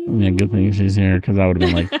 Carly. Yeah, good thing she's here because I would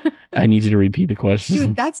have been like, I need you to repeat the question.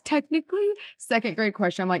 Dude, that's technically second grade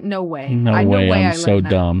question. I'm like, no way. No I way. I'm I so learned that.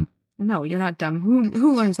 dumb. No, you're not dumb.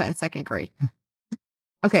 Who learns that in second grade?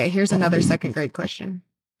 Okay, here's another second grade question.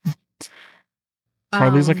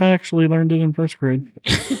 Carly's like, I actually learned it in first grade.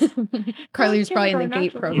 Carly's probably in the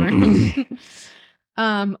GATE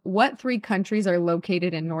program. What 3 countries are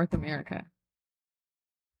located in North America?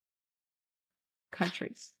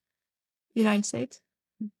 Countries. United States.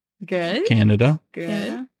 Good. Canada. Good.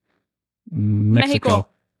 Yeah. Mexico. Mexico.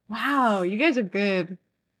 Wow, you guys are good.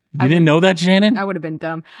 You didn't know that, Shannon? I would have been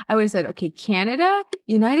dumb. I would have said, okay, Canada,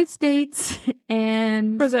 United States,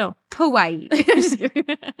 and Brazil. Hawaii.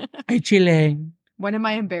 Hey, Chile. One of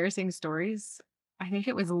my embarrassing stories, I think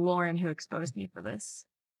it was Lauren who exposed me for this.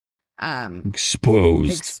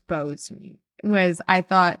 Exposed me. Was I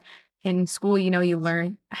thought in school, you know, you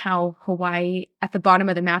learn how Hawaii, at the bottom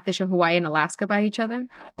of the map, they show Hawaii and Alaska by each other.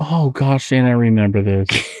 Oh, gosh, Shannon, I remember this.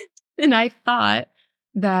 And I thought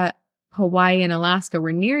that Hawaii and Alaska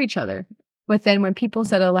were near each other. But then when people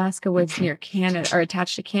said Alaska was near Canada or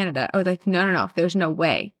attached to Canada, I was like, no, there's no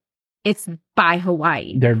way. It's by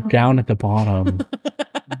Hawaii. They're down at the bottom.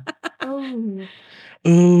 Oh.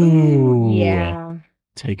 Ooh. Yeah.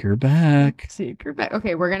 Take her back. Take her back.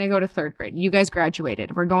 Okay, we're going to go to third grade. You guys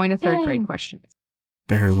graduated. We're going to third Yay. grade questions.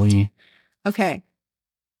 Barely. Okay.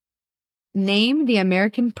 Name the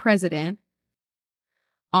American president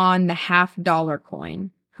on the $50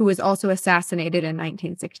 coin who was also assassinated in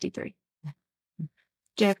 1963.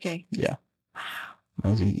 JFK. Yeah. That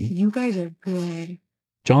was easy. You guys are good.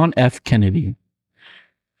 John F. Kennedy.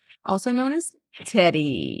 Also known as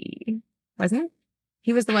Teddy. Wasn't it?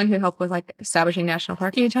 He was the one who helped with like establishing national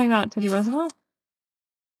parks. Are you talking about Teddy Roosevelt?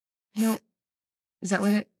 No. Is that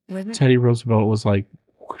what it was? It? Teddy Roosevelt was like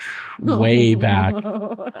way back.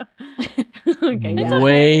 Okay, yeah.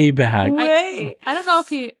 Way back. I don't know if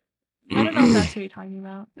that's who you're talking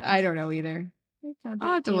about. I don't know either.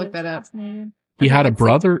 I'll have to look that up. Fascinated. He Okay, had a let's see.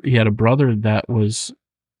 brother. He had a brother that was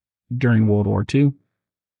during World War II.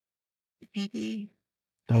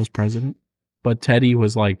 That was president. But Teddy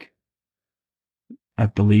was like, I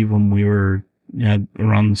believe when we were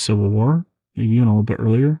around the Civil War, maybe even a little bit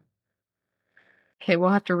earlier. Okay, we'll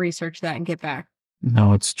have to research that and get back.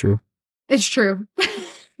 No, it's true. It's true.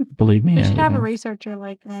 Believe me. We should have a everything. researcher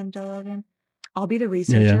like Joe Rogan. I'll be the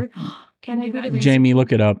researcher. Can I be the researcher? Jamie,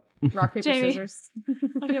 look it up. Rock, paper, Jamie. scissors.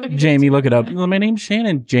 Jamie, look it up. My name's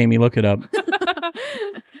Shannon. Jamie, look it up.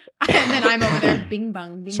 And then I'm over there. Bing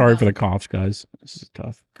bong. Bing Sorry bong. for the coughs, guys. This is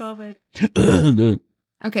tough. COVID.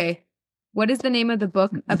 Okay. What is the name of the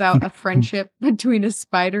book about a friendship between a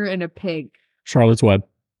spider and a pig? Charlotte's Web.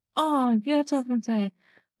 Oh, yeah, that's what I was gonna say.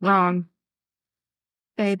 Wrong.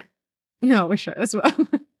 Babe. No, we're sure as well.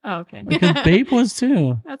 Oh, okay. Because Babe was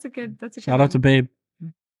too. That's a good Shout out to Babe.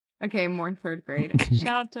 Okay, more in third grade. Shout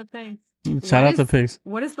out to Babe. Shout out to Pigs.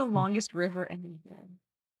 What is the longest river in the world?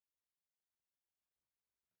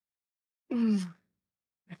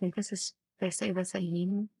 I think this is, they say this is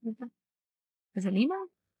Nemo. Is it Nemo?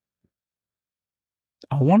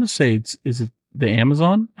 I want to say is it the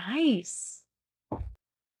Amazon? Nice.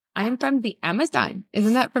 I am from the Amazon.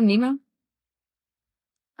 Isn't that from Nemo?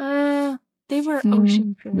 They were Mhm.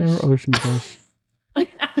 ocean fish. They were ocean fish.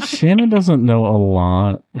 Shannon doesn't know a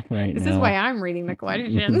lot right This now. is why I'm reading the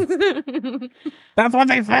questions. That's what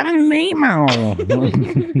they said in Nemo.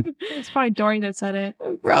 It's probably Dory that said it.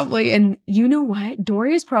 Probably. And you know what?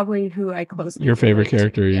 Dory is probably who I closely Your favorite relate to.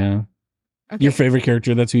 character, yeah. Okay. Your favorite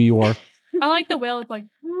character, that's who you are. I like the whale. It's like.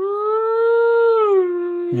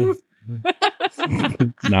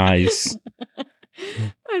 Nice.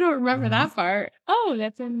 I don't remember that part. Oh,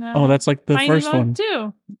 that's in. Oh, that's like the Finding first Nemo one.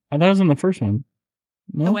 too. Oh, that was in the first one.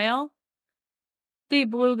 No? The whale. The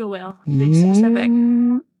beluga whale. To be specific.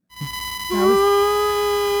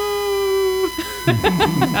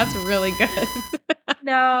 That's really good.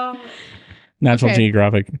 No. National Okay.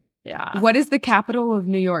 Geographic. Yeah. What is the capital of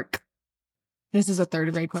New York? This is a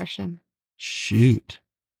third grade question. Shoot.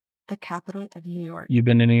 The capital of New York. You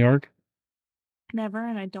been to New York? Never,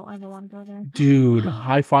 and I don't ever want to go there. Dude,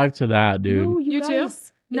 high five to that, dude. No, You too?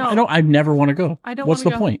 guys. No, I never want to go. I don't. What's the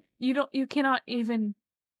wanna go. point? You cannot even.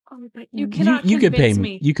 Oh, but you You cannot. you could pay convince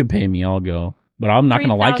me. You could pay me. I'll go. But I'm not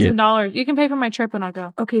gonna like it. $3,000. You can pay for my trip and I'll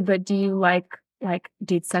go. Okay, but do you like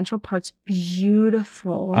dude, Central Park's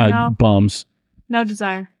beautiful. No. Bums. No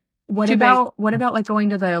desire. What too about like going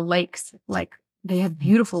to the lakes? Like they have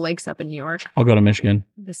beautiful lakes up in New York. I'll go to Michigan.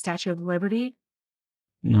 The Statue of Liberty.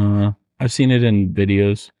 I've seen it in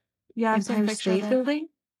videos. Yeah, I've seen Empire pictures State of it. Building.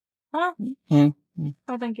 Huh? Mm.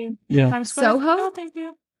 Oh, thank you. Yeah. Times Square? Soho? Oh, thank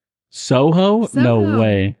you. Soho? No Soho.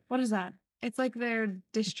 way. What is that? It's like their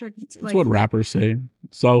district. That's what rappers say.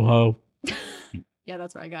 Soho. Yeah,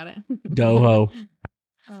 that's where I got it. Doho.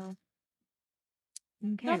 Oh,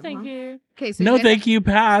 Okay. no, thank you. Okay, so No, thank you.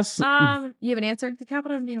 Pass. You have an answer? The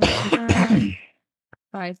capital of New York.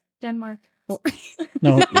 5. Denmark.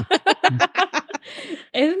 No.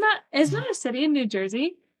 Isn't that a city in New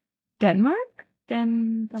Jersey? Denmark?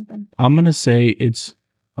 Something. I'm gonna say it's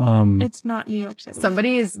It's not New York City.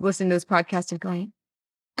 Somebody is listening to this podcast and going,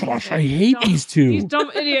 gosh, I hate these two. These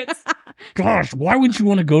dumb idiots. Gosh, why would you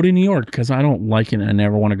want to go to New York? Because I don't like it. I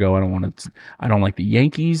never want to go. I don't like the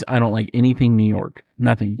Yankees. I don't like anything New York.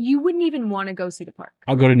 Nothing. you wouldn't even want to go see the park.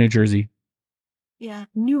 I'll go to New Jersey. Yeah.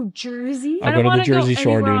 New Jersey? I'll I go don't to the want to Jersey go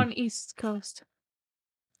Shore, anywhere dude. on East Coast.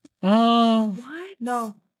 Oh What?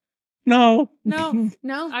 No. no. No.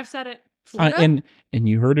 No. I've said it. And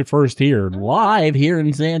you heard it first here, live here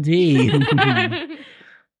in Santee.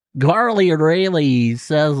 Carly Raley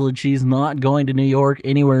says that she's not going to New York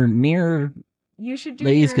anywhere near You should do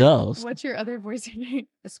the East Coast. What's your other voice?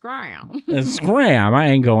 Scram. Scram! I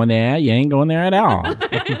ain't going there. You ain't going there at all.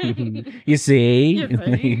 You see? You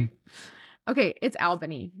see? Okay, it's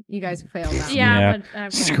Albany. You guys failed that. Yeah.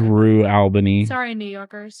 But Screw Albany. sorry, New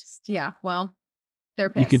Yorkers. Yeah, well, they're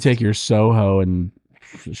You pissed. could take your Soho and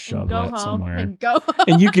shove go that home somewhere. and go.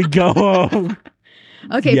 And you could go home.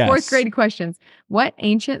 Okay, Yes. 4th grade questions. What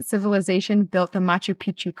ancient civilization built the Machu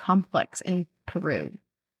Picchu complex in Peru?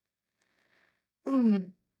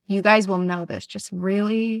 You guys will know this. Just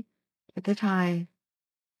really at the time.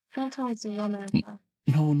 Don't tell me it's the Roman Empire.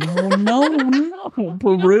 No.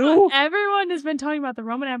 Peru? Everyone has been talking about the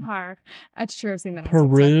Roman Empire. That's true. I've seen that. on TikTok.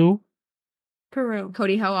 Peru? Peru.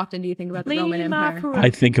 Cody, how often do you think about the Roman Lima, Empire? Peru. I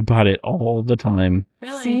think about it all the time.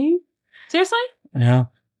 Really? See? Seriously? Yeah.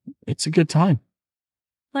 It's a good time.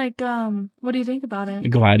 Like, what do you think about it?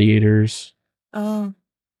 Gladiators. Oh,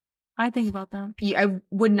 I think about them. I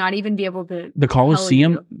would not even be able to. The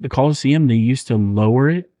Colosseum, they used to lower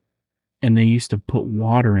it and they used to put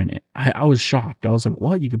water in it. I was shocked. I was like,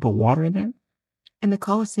 what? You could put water in there? In the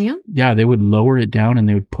Colosseum? Yeah, they would lower it down and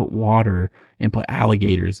they would put water and put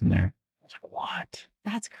alligators in there. I was like, what?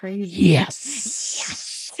 That's crazy.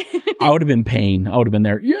 Yes. I would have been paying. I would have been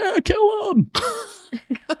there. Yeah, kill him.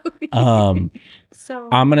 So,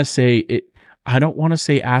 I'm going to say it. I don't want to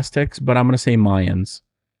say Aztecs, but I'm going to say Mayans.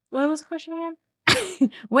 what was the question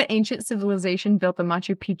again? What ancient civilization built the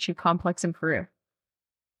Machu Picchu complex in Peru?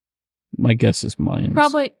 My guess is Mayans.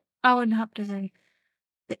 Probably, I wouldn't have to say.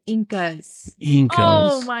 The Incas. Incas.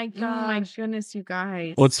 Oh my Oh my gosh. goodness, you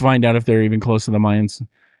guys. Let's find out if they're even close to the Mayans.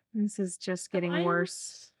 This is just getting Mayans?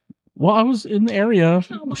 worse. Well, I was in the area.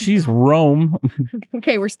 Oh my She's God. Rome.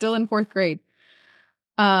 Okay, we're still in 4th grade.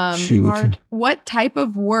 Shoot. Hard. What type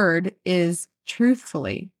of word is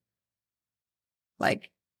truthfully?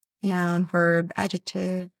 Like noun, verb,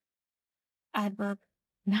 adjective. Adverb.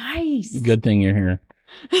 Nice. Good thing you're here.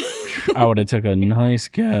 I would have took a nice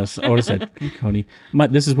guess. I would have said, Cody.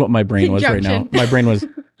 This is what my brain was right now. Conjunction. My brain was,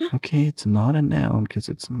 okay, it's not a noun because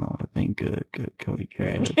it's not a thing. Good, Cody.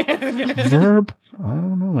 Good. Verb? I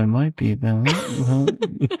don't know. It might be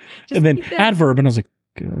that. And then keep that- adverb, and I was like,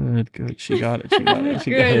 good. She got it.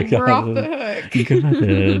 Good. We're off the hook.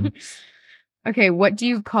 Good. Okay, what do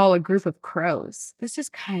you call a group of crows? This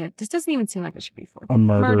doesn't even seem like it should be for. A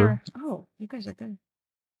murder. Murder. Oh, you guys are good.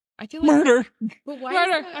 I feel like Murder. But why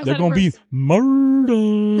Murder. is that- They're going to be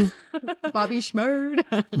murder. Bobby Schmurd.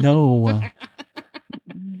 No.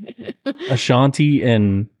 Ashanti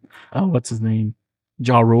and, what's his name?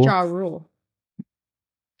 Ja Rule. Ja Rule.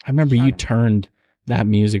 I remember you turned that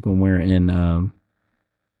music when we were in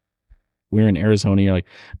Arizona. You're like,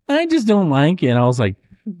 I just don't like it. And I was like,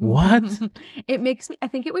 what? It makes me. I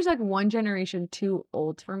think it was like one generation too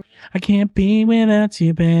old for me, I can't be without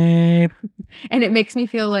you, babe. and it makes me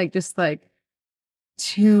feel like just like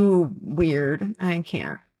too weird. I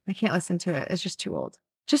can't listen to it. It's just too old.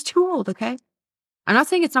 Just too old. Okay. I'm not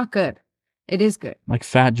saying it's not good. It is good. Like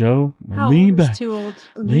Fat Joe. How Lean old is back. too old?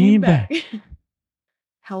 Lean back.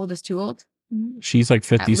 How old is too old? She's like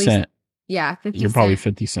 50 least- Cent. Yeah, 50 You're probably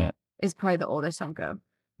Cent 50 Cent. is probably the oldest I'll go.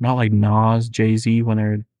 Not like Nas, Jay-Z when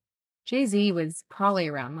they're... Jay-Z was probably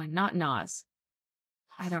around like not Nas.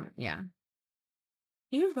 Yeah.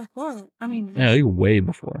 Even before. I mean, Yeah, like way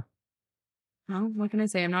before. Well, what can I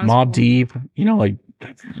say? I'm not as Mobb old. Deep. You know, like...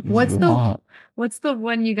 What's the- lot. What's the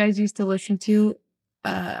one you guys used to listen to?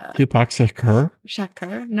 Tupac Shakur?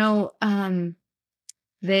 Shakur? No,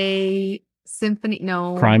 they symphony.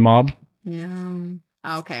 No, Crime Mob? No.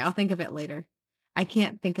 Oh, okay, I'll think of it later. I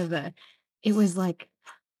can't think of the. It was like.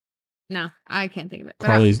 No, I can't think of it. But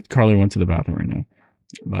Carly went to the bathroom right now.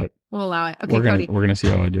 But we'll allow it. Okay, we're Cody. gonna see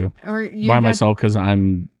how I do. Or you By got- myself because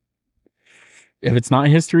I'm... If it's not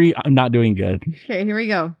history, I'm not doing good. Okay, here we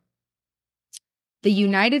go. The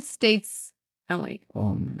United States. Oh wait.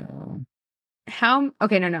 Oh, no. How?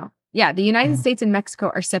 Okay, no. Yeah, the United States and Mexico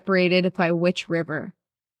are separated by which river?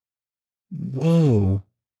 Whoa.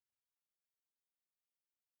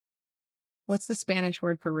 What's the Spanish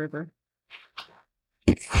word for river?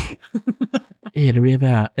 El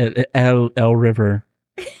River. El River.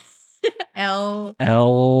 El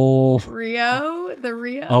El Rio? The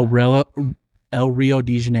Rio? El Rio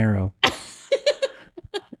de Janeiro.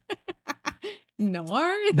 No.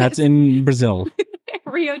 That's in Brazil.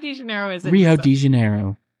 Rio de Janeiro is in Rio Brazil. de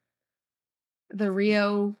Janeiro. The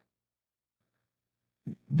Rio.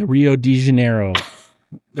 The Rio de Janeiro.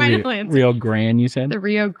 The Final answer. Rio Grande, you said? The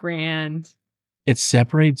Rio Grande. It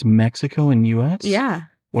separates Mexico and U.S.? Yeah.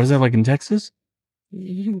 What is that, like in Texas?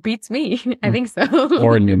 Beats me. I think so.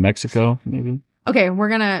 Or in New Mexico, maybe? Okay,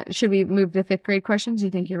 should we move to 5th grade questions? You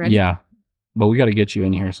think you're ready? Yeah. But we got to get you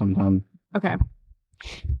in here sometime. Okay.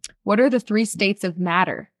 What are the 3 states of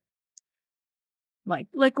matter? Like,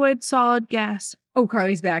 liquid, solid, gas. oh,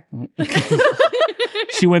 Carly's back.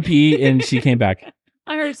 She went pee and she came back.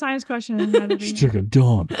 I heard a science question. And had to She be- took a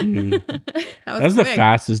dump, dude. That That's the quick.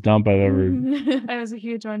 fastest dump I've ever... That was a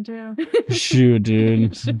huge one too. Shoot,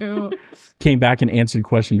 dude. Shoot. Came back and answered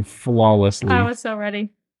question flawlessly. I was so ready.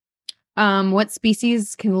 What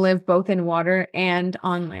species can live both in water and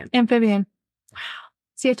on land? Amphibian.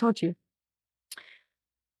 See, I told you.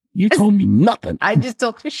 You told me nothing. I just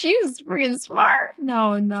told you she was freaking smart.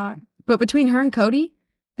 No, not. But between her and Cody,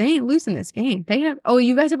 they ain't losing this game. They have. Oh,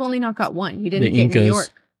 you guys have only not got one. You didn't The get New Incas. York.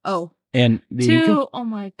 Oh, And the Two. Inca- Oh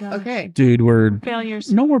my god. okay. dude, we're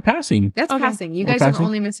Failures. no, we're passing. That's Okay. passing. You We're guys passing? are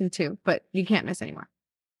only missing 2, but you can't miss anymore.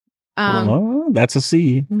 Oh, that's a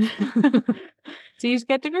C. C's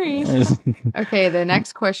get degrees. Okay, the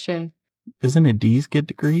next question. Isn't it D's get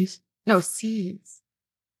degrees? No, C's.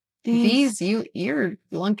 These you're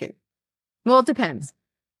flunking. Well, it depends.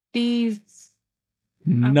 These.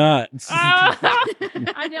 Nuts.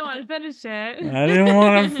 I didn't want to finish it. I didn't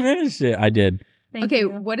want to finish it. I did. Thank Okay, you.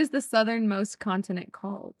 what is the southernmost continent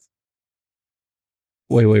called?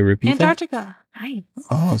 Wait, repeat that. Antarctica. Nice.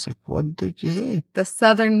 Oh, I was like, what did you say? The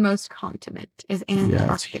southernmost continent is Antarctica.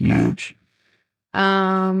 Yeah, it's huge.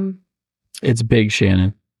 Um, It's big,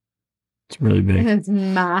 Shannon. It's really big. it's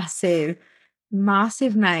massive.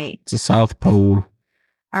 Massive night. It's the South Pole.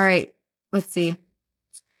 All right, let's see.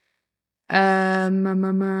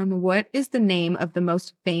 What is the name of the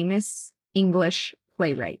most famous English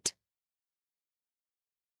playwright?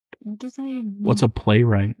 What does that even mean? What's a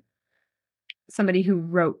playwright? Somebody who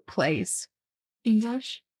wrote plays,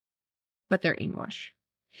 English? but they're English.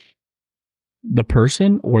 The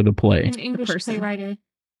person or the play? An English person. playwright.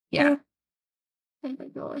 Yeah, Oh my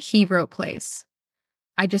gosh. he wrote plays.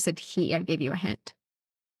 I just said he. I gave you a hint.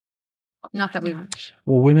 Not that we.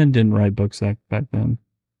 Well, women didn't write books back then.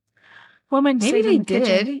 Women Maybe stayed they in the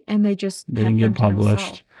kitchen. did, and they just They kept didn't get them to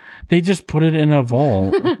published. They just put it in a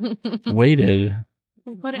vault, themselves. waited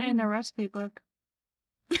Put it in a recipe book.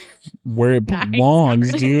 where it Nice.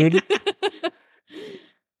 belongs, dude.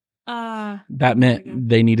 That meant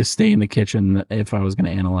they need to stay in the kitchen if I was going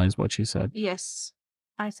to analyze what she said. Yes.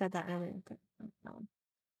 I said that earlier.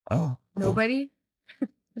 Oh. Nobody.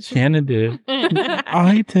 Shannon did. I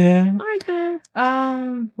I did.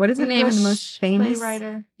 did. What is the name of the most famous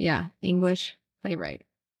playwright? Yeah, English playwright.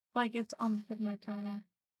 Like it's on the tip of my tongue.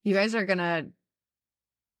 You guys are gonna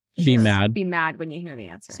Be mad. be mad when you hear the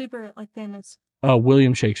answer. Super like famous.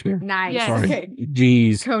 William Shakespeare. Nice. Yes. Sorry. Okay.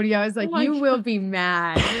 Jeez. Cody, I was like, Oh my you God. will be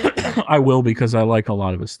mad. I will because I like a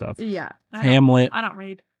lot of his stuff. Yeah. Hamlet. I don't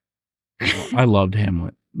read. I loved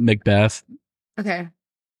Hamlet. Macbeth. Okay.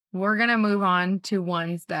 We're gonna move on to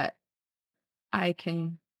ones that I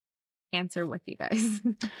can answer with you guys.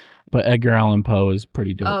 But Edgar Allan Poe is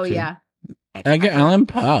pretty dope. Oh too. yeah. Edgar Allan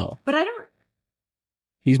Poe. But I don't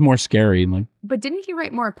He's more scary. Like But didn't he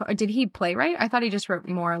write more? Did he playwright? I thought he just wrote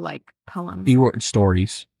more like poems. he wrote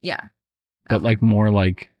stories, Yeah. but Okay. like more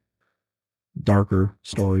like darker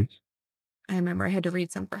stories. I remember I had to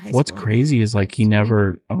read some for high What's school. crazy is like he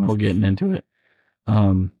never. Oh, we're getting into it.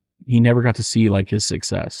 He never got to see like his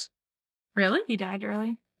success. Really? He died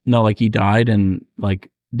early. No, like he died, and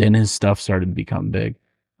like then his stuff started to become big.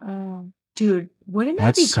 Oh. Dude, wouldn't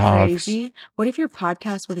That that be sucks. crazy? What if your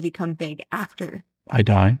podcast would have become big after? I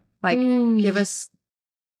die. Like, Mm. give us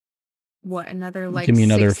what, another like Give me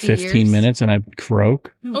another 60 15 years? minutes, and I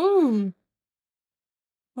croak. Oh.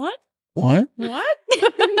 What? What? What?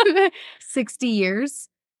 60 years,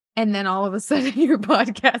 and then all of a sudden your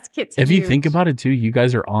podcast gets If you huge. think about it too, you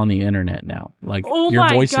guys are on the internet now. Like Oh your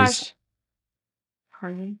my voices, gosh.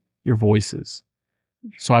 Pardon? your voices.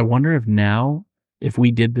 So I wonder if now, if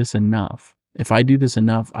we did this enough, if I do this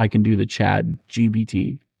enough, I can do the Chad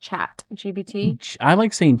GBT. Chat GBT. I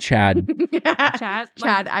like saying Chad.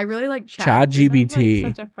 Chad. I really like chat. Chad Sounds GBT.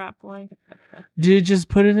 like such a frat boy. Dude, just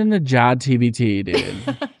put it in the Chad TBT,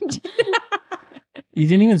 dude. You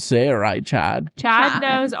didn't even say it right, Chad. Chad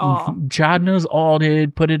knows all. Chad knows all,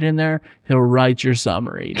 dude. Put it in there. He'll write your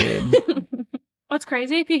summary, dude. What's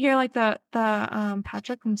crazy if you hear like the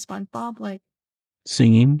Patrick from SpongeBob, like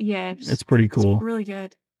Singing. yeah, It's pretty cool. It's really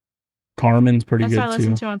good. Carmen's pretty That's what I good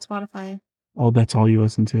listen too. to on Spotify. Oh, that's all you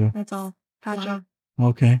listen to. That's all. Patrick. Wow.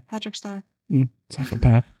 Okay. Patrick Star.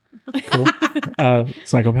 Psychopath. Cool.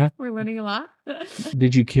 Psychopath. We're learning a lot.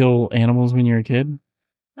 Did you kill animals when you were a kid?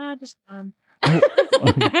 Just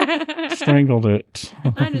Strangled it.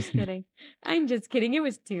 I'm just kidding. I'm just kidding. It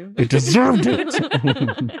was 2. It deserved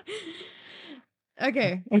it.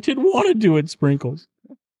 Okay. I didn't want to do it, Sprinkles.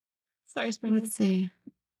 Sorry, Sprinkles. Let's see.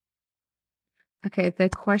 Okay, the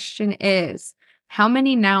question is, how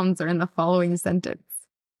many nouns are in the following sentence?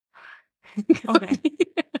 Okay.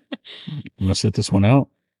 I'm gonna sit this one out.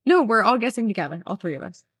 No, we're all guessing together, all 3 of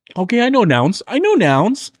us. Okay, I know nouns.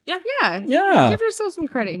 Yeah. Yeah. Give yourself some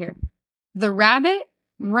credit here. The rabbit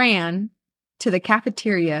ran to the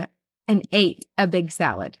cafeteria and ate a big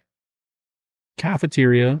salad.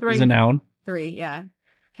 Cafeteria 3. is a noun. 3, yeah.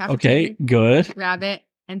 Okay, good. Rabbit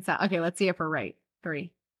and salad. Okay, let's see if we're right.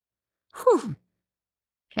 3. Whew.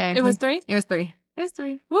 Okay. It was 3? It was 3. It was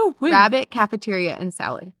 3. Woo, woo. Rabbit, cafeteria, and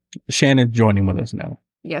salad. Shannon's joining with us now.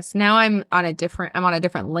 Yes. Now I'm on a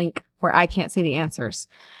different link where I can't see the answers,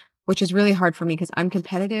 which is really hard for me because I'm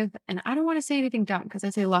competitive and I don't want to say anything dumb because I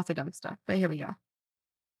say lots of dumb stuff. But here we go.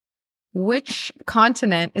 Which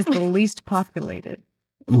continent is the least populated?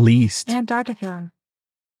 Least. Antarctica.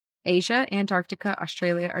 Asia, Antarctica,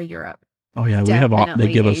 Australia, or Europe? Oh yeah, we have. They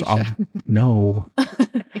Definitely give us. Asia. No.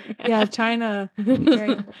 Yeah, China.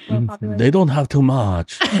 Very well populated. They don't have too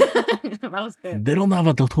much. That was good. They don't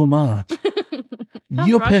have too much. Not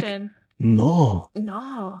You pick. Russian. No.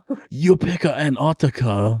 No. You pick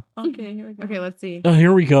Antarctica. Okay, here we go. Okay, let's see. Oh,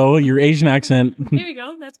 here we go. Your Asian accent. Here we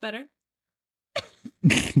go. That's better.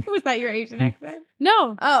 Was that your Asian accent?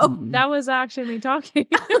 No. Oh. That was actually me talking.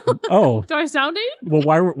 Oh. Do I sound it? Well,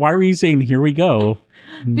 why were you saying here we go?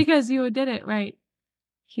 Because you did it right.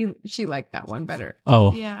 She liked that one better.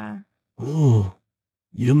 Oh. Yeah. Oh.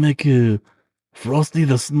 You make Frosty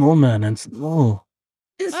the Snowman and snow.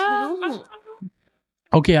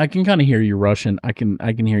 Okay, I can kind of hear you Russian. I can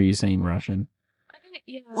hear you saying Russian.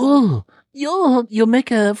 Yeah. Oh, you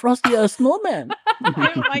make a Frosty a snowman.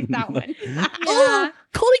 I don't like that one. Yeah.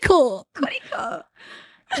 Cool.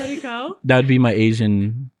 There you go. That would be my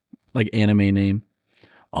Asian like anime name.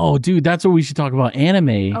 Oh, dude, that's what we should talk about.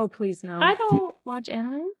 Anime. Oh, please no. I don't watch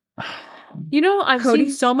anime. You know, I've Cody?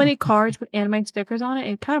 seen so many cards with anime stickers on it.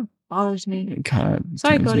 It kind of bothers me. It kind of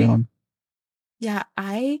Sorry, turns Cody. me on. Yeah,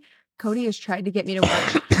 Cody has tried to get me to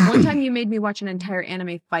watch. One time you made me watch an entire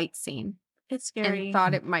anime fight scene It's scary. and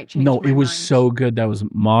thought it might change. No, my it was mind. so good. That was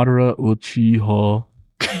Madara Uchiha.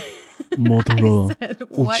 Madara. I said,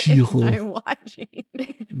 what am Uchiha. I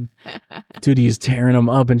watching? Dude, he's tearing them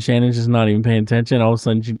up, and Shannon's just not even paying attention. All of a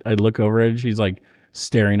sudden, I look over and she's like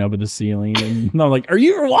staring up at the ceiling, and I'm like, "Are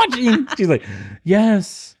you watching?" She's like,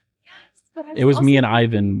 "Yes." But I It was me and also-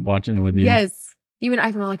 Ivan watching it with you. Yes, you and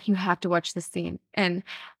Ivan were like, you have to watch this scene, and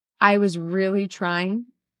I was really trying,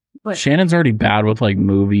 but Shannon's already bad with like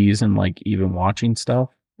movies and like even watching stuff.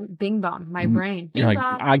 Bing bong, my Mm. brain. You're like,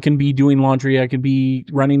 Bebop. I can be doing laundry. I could be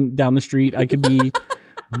running down the street. I could be,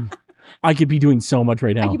 I could be doing so much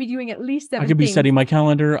right I now. could be doing at least 7 I could be things. setting my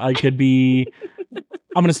calendar. I could be.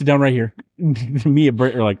 I'm gonna sit down right here. Me and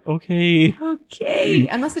Britt are like, okay. Okay,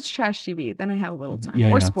 unless it's trash TV, then I have a little time. Yeah,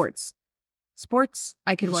 Or yeah. sports. Sports,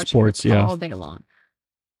 I could watch Sports, yeah. all day long.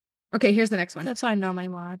 Okay, here's the next one. That's what I normally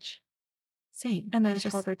watch. Same. And then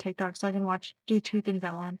just hold their TikTok so I can do 2 things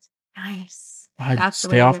at once. Nice. I'd That's the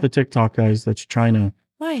stay way to off do the it. TikTok, guys. That's China.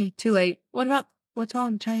 Why? Too late. What's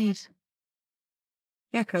wrong with Chinese?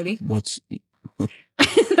 Yeah, Cody.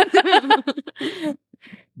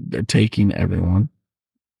 They're taking everyone.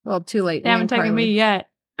 Well, too late. They haven't taken me yet.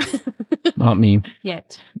 Not me.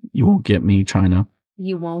 Yet. You won't get me, China.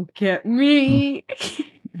 You won't get me.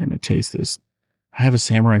 I'm gonna taste this. I have a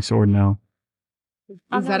samurai sword now.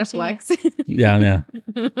 I've Is that never a seen flex? Yeah.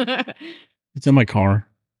 It's in my car.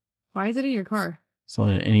 Why is it in your car? So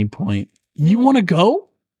at any point, you want to go?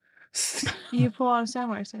 You pull out a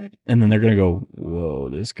samurai sword. And then they're gonna go, whoa,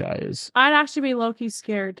 this guy is. I'd actually be low-key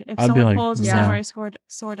scared if I'd be someone like, pulls a yeah. samurai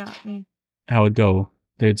sword at me. How it go?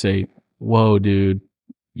 They'd say, whoa, dude,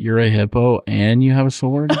 you're a hippo and you have a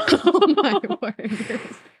sword? Oh my word.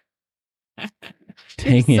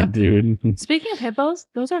 Dang it, dude. Speaking of hippos,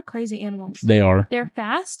 those are crazy animals. They are. They're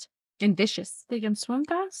fast. And vicious. They can swim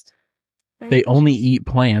fast. They only eat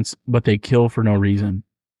plants, but they kill for no reason.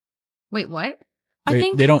 Wait, what? I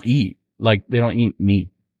think They don't eat. Like, they don't eat meat.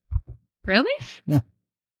 Really? Yeah.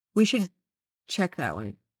 We should check that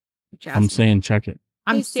one. I'm saying check it.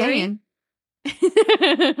 I'm Hey, Siri. saying.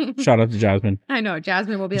 Shout out to Jasmine. I know.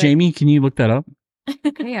 Jasmine will be like, Jamie, can you look that up?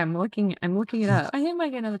 hey, I'm looking it up. I think I might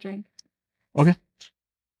get another drink.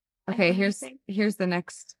 Okay, here's the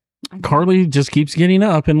next. Carly just keeps getting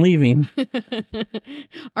up and leaving.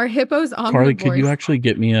 Are hippos omnivores? Carly, could you actually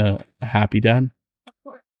get me a happy dad?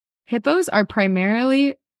 Hippos are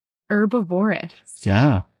primarily herbivorous.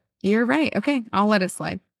 Yeah. You're right. Okay, I'll let it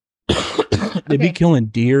slide. They be Okay. killing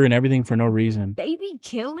deer and everything for no reason. They be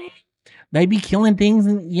killing. They be killing things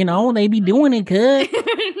and, they be doing it good.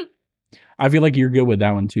 I feel like you're good with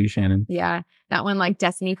that one too, Shannon. Yeah, that one like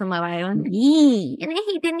Destiny from Love Island. He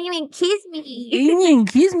didn't even kiss me. didn't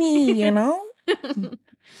kiss me,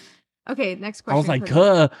 Okay, next question. I was like, for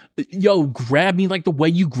them. yo, grab me like the way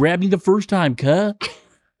you grabbed me the first time, cuh.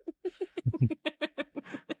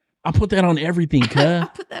 I put that on everything, I cuh.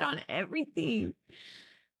 put that on everything.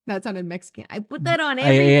 That sounded Mexican. I put that on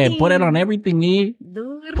everything. Hey, put it on everything, eh?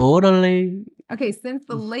 Dude. Totally. Okay, since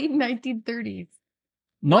the late 1930s.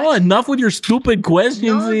 No, enough with your stupid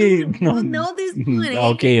questions. eh? No, this one. eh?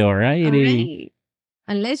 Okay, all right. All eh. right.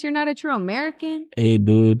 Unless you're not a true American. Hey,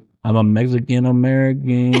 dude, I'm a Mexican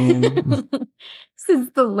American.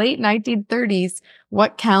 Since the late 1930s,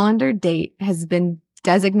 what calendar date has been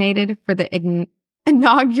designated for the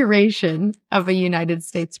inauguration of a United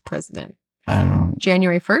States president? I don't know.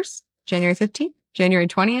 January 1st, January 15th, January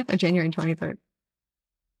 20th, or January 23rd?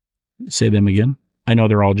 Say them again. I know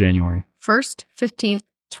they're all January. 1st, 15th,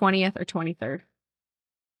 20th, or 23rd?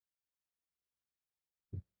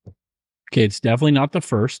 Okay, it's definitely not the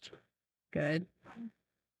first. Good.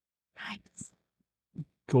 Nice.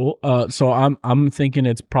 Cool. So I'm thinking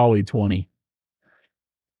it's probably 20.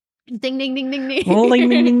 Ding, ding, ding, ding, ding. Oh, ding,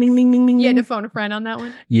 ding, ding, ding, ding, ding, ding. You had to phone a friend on that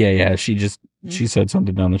one? Yeah. She said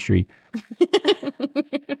something down the street.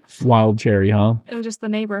 Wild cherry, huh? It was just the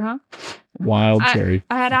neighbor, huh? Wild cherry.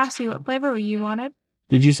 I had asked you what flavor you wanted.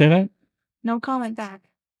 Did you say that? No comment back.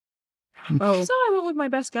 Oh, So I went with my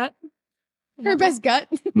best gut. her best gut.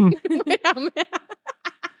 Hmm. Wait a minute.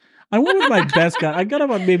 I went with my best gut. I got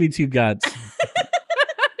about maybe 2 guts.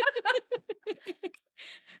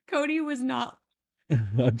 Cody was not.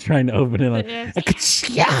 I'm trying to open it. Like, The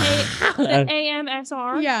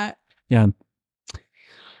AMSR. Yeah. yeah.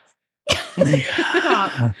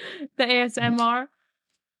 Stop. The ASMR.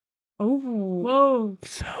 Oh. Whoa.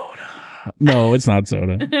 Soda. No, it's not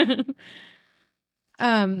soda.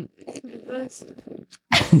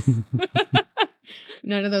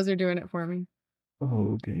 None of those are doing it for me.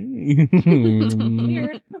 Okay.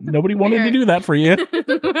 Weird. Nobody wanted to Weird. do that for you.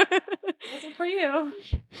 Wasn't for you.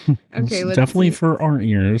 Okay, It's let's definitely see. for our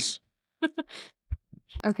ears.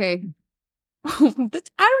 Okay. I don't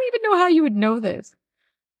even know how you would know this.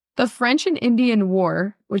 The French and Indian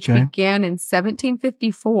War, which Okay. began in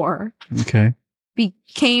 1754, Okay.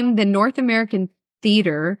 became the North American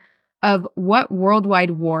theater of what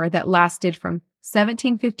worldwide war that lasted from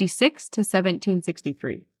 1756 to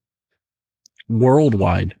 1763?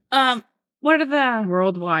 Worldwide. What are the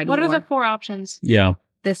Worldwide what war. are the 4 options? Yeah.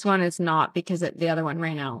 This one is not because the other one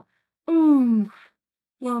ran out. Ooh.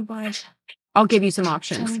 Worldwide. I'll give you some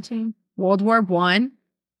options. 17. World War One,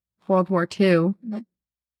 World War Two, Nope.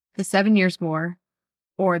 the 7 Years' War,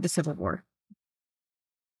 or the Civil War.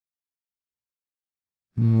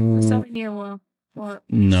 The Mm, 7-year war. Or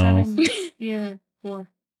No. 7-year war.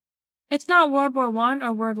 It's not World War One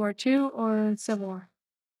or World War Two or Civil War.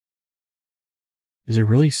 Is it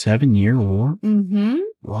really 7-year war? Mm-hmm.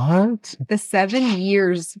 What? The 7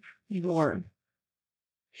 Years' War.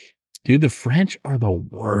 Dude, the French are the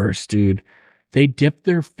worst, dude. They dip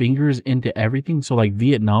their fingers into everything. So like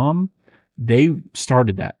Vietnam, they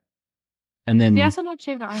started that. And then They also don't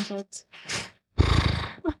shave their armpits.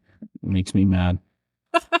 it makes me mad.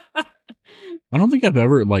 I don't think I've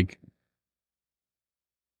ever like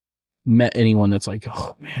met anyone that's like,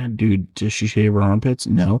 oh man, dude, does she shave her armpits?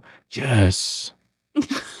 No. Yes.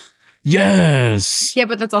 Yes. Yeah,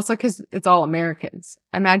 but that's also because it's all Americans.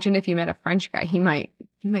 Imagine if you met a French guy, he might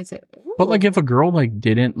say, ooh. But like if a girl like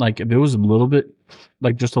didn't like if it was a little bit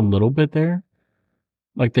like just a little bit there,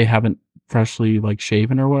 like they haven't freshly like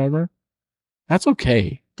shaven or whatever, that's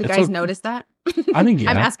okay. Do It's guys o- notice that? I think yeah.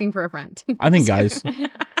 I'm asking for a friend. I think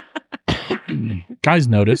guys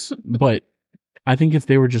notice, but I think if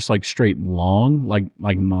they were just like straight long,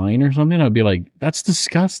 like mine or something, I'd be like, that's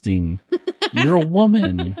disgusting. You're a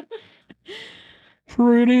woman.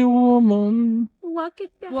 Pretty woman.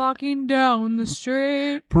 Walking down the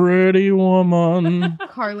street. Pretty woman.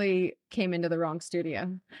 Carly came into the wrong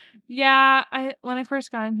studio. Yeah, when I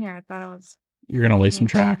first got in here, I thought it was. You're gonna lay some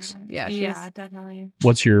tracks. Yeah, she Yeah, is. definitely.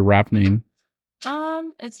 What's your rap name?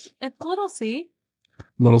 It's Little C.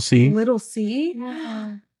 Little C? Little C?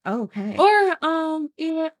 Yeah. Oh, okay. Or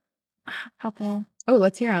either couple. Oh,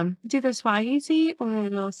 let's hear them. It's either Swaggy C or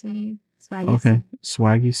Little C. Swaggy. Okay.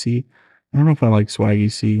 Swaggy C. I don't know if I like Swaggy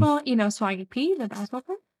C. Well, you know Swaggy P, the basketball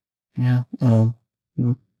player.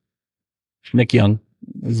 Yeah. Nick Young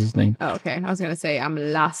is his name. Oh, okay. I was going to say I'm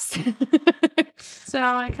lost. So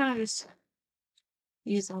I kind of just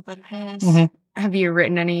use a little bit of his. Mhm. Have you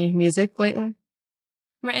written any music lately?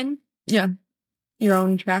 Written? Yeah. Your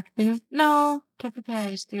own track, you know? No. Katy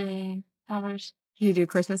Perry's doing covers. You do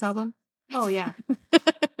Christmas album? Oh, yeah.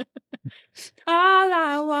 All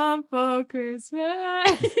I want for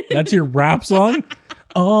Christmas. That's your rap song?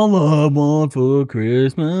 All I want for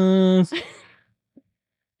Christmas.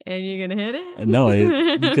 And you're going to hit it?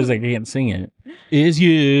 No, because I can't sing it. Is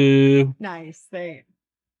you. Nice. Say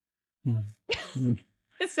Hmm.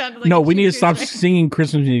 it sounded like No, a we need to choo-choo stop train. singing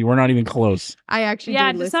Christmas music. We're not even close. I actually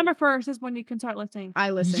Yeah, did listen. December 1st is when you can start listening. I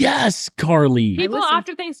listened. Yes, Carly. People listened.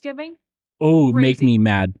 after Thanksgiving? Oh, make Crazy. me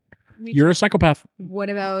mad. Me You're too. a psychopath. What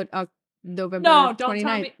about November No, don't 29th?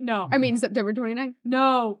 tell me. No. I mean, September 29th?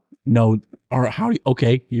 No. No. All right. How do you,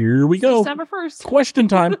 okay, here we go. December 1st. Question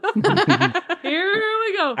time. Here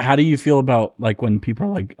we go. How do you feel about like when people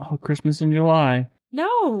are like, oh, Christmas in July?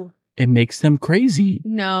 No. It makes them crazy.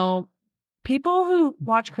 No. People who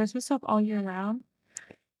watch Christmas stuff all year round,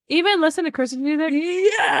 even listen to Christmas music.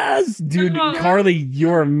 Yes, dude. No. Carly,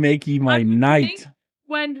 you're making my I night. think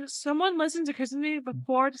when someone listens to Christmas music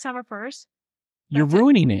before December 1st, You're that's it.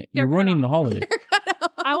 ruining it. You're They're ruining cut the holiday.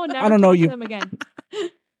 I will never I don't know talk you. to them again.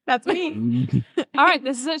 That's me. All right,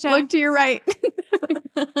 this is it, Shannon. Look to your right.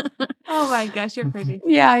 Oh my gosh, you're crazy.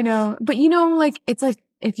 Yeah, I know. But you know, like, it's like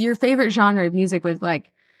if your favorite genre of music was like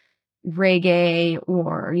reggae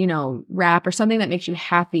or, you know, rap or something that makes you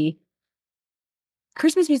happy,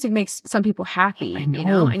 Christmas music makes some people happy, I you know,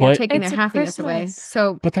 know, and you're but- taking It's their a happiness away. Christmas.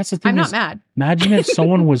 So But that's the thing. I'm not is, mad. Imagine if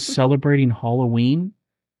someone was celebrating Halloween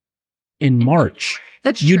in March.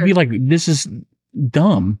 That's You'd true. be like, this is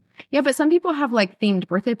dumb. Yeah, but some people have like themed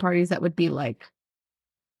birthday parties that would be like,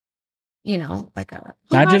 you know, like a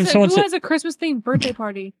Imagine if someone who said, has a Christmas themed birthday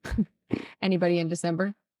party? anybody in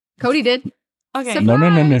December. Cody did. Okay,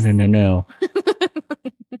 Surprise! no.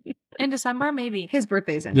 in December maybe. His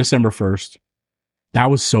birthday's in. December 1st. That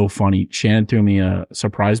was so funny. Shannon threw me a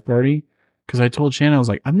surprise party because I told Shannon, I was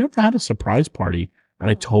like, I've never had a surprise party, but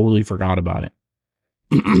I totally forgot about it.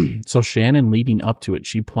 So Shannon, leading up to it,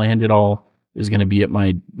 she planned it all. It was going to be at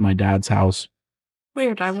my dad's house.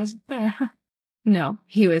 Weird, I wasn't there. No,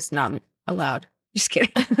 he was not allowed. Just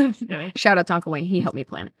kidding. Shout out to Uncle Wayne. He helped me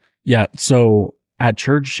plan it. Yeah. So at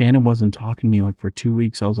church, Shannon wasn't talking to me like for 2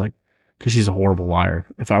 weeks. I was like, because she's a horrible liar.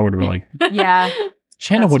 If I were to be like, Yeah.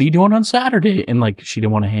 Shannon, what are you doing on Saturday? And like, she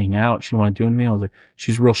didn't want to hang out. She didn't want to do anything. I was like,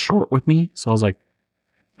 she's real short with me. So I was like,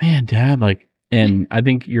 man, Dad, like, and I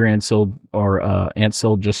think your Aunt Syl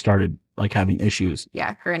just started like having issues.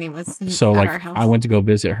 Yeah, Granny was So at like, our house. I went to go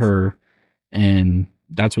visit her, and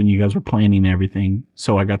that's when you guys were planning everything.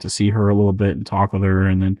 So I got to see her a little bit and talk with her.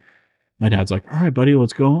 And then my dad's like, all right, buddy,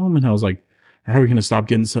 let's go home. And I was like, are we going to stop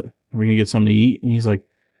getting are we going to get something to eat? And he's like,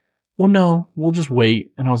 well, no, we'll just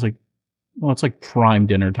wait. And I was like, well, it's like prime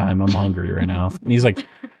dinner time. I'm hungry right now. And he's like,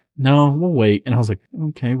 no, we'll wait. And I was like,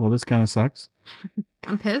 okay, well, this kind of sucks.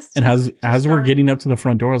 I'm pissed. And as we're getting up to the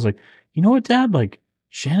front door, I was like, you know what, Dad? Like,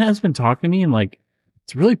 Shannon has been talking to me, and like,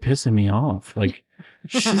 it's really pissing me off. Like,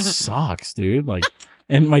 she sucks, dude. Like,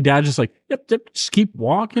 and my dad just like, yep, just keep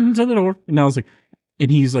walking to the door. And I was like,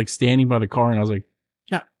 And he's like standing by the car, and I was like,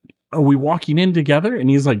 yeah, are we walking in together? And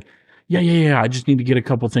he's like, yeah. I just need to get a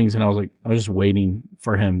couple things. And I was just waiting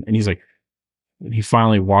for him. And he's like, he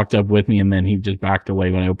finally walked up with me, and then he just backed away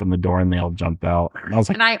when I opened the door, and they all jumped out. And I was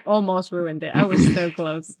like, And I almost ruined it. I was so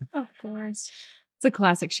close. Of course. It's a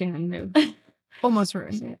classic Shannon move. Almost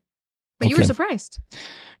ruined it. But you were Okay. surprised.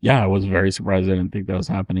 yeah, I was very surprised. I didn't think that was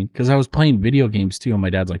happening because I was playing video games too. And my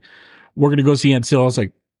dad's like, we're going to go see Aunt Sil. I was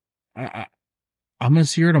like, I'm going to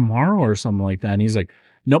see her tomorrow or something like that. And he's like,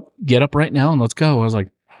 nope, get up right now and let's go. I was like,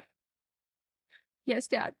 Yes,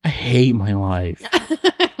 Dad. I hate my life.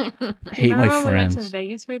 I hate Remember my when we went friends. to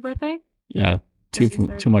Vegas for your birthday? Yeah, too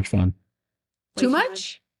much fun. Too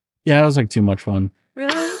much? Yeah, it was like too much fun.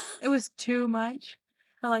 Really? It was too much.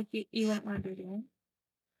 I like you wouldn't want to do it again.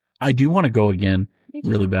 I do want to go again Me too.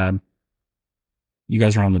 really bad. You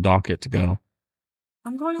guys are on the docket to go.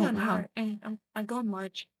 I'm going Oh, in wow. March, and I go in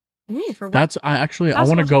March. Ooh, for what? I That's want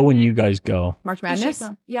to what go we when did. you guys go. March We should Madness?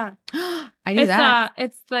 go. Yeah. I knew It's that.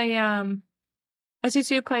 it's the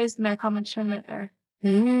SEC plays the Common tournament there.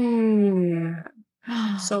 Ooh.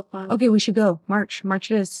 So fun. Okay, we should go. March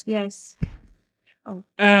it is. Yes.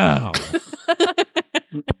 Ow.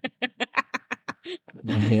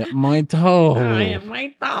 I hit my toe.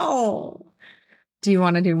 my toe. Do you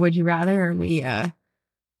want to do Would You Rather, or are we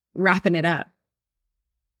wrapping it up?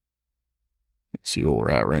 Let's see where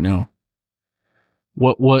we're at right now.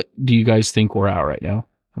 What do you guys think we're at right now?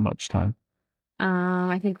 How much time?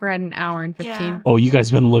 I think we're at an hour and 15. Yeah. Oh, you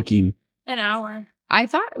guys been looking. An hour. I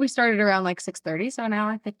thought we started around like 6:30, so an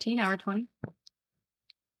hour 15, hour 20.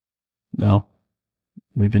 No.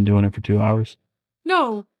 We've been doing it for 2 hours.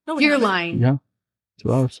 No. No. we You're haven't. lying. Yeah.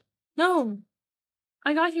 2 hours. No.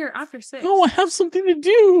 I got here after 6. Oh, I have something to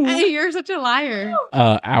do. Hey, you're such a liar.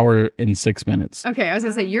 Hour and 6 minutes. Okay, I was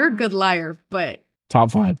gonna say you're a good liar, but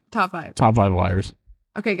Top 5. top 5. Top 5 liars.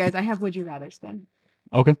 Okay, guys, I have Would You Rather then,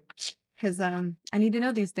 Okay. because I need to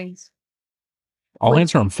know these things. I'll Wait.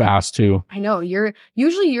 answer them fast too. I know you're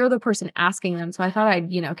the person asking them, so I thought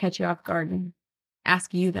I'd catch you off guard and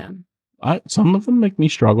ask you them. Some of them make me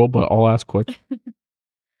struggle, but I'll ask quick.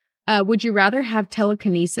 Would you rather have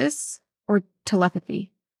telekinesis or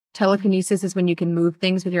telepathy? Telekinesis is when you can move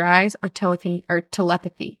things with your eyes, or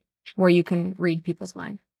telepathy, where you can read people's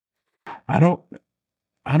minds. I don't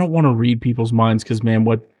want to read people's minds because, man,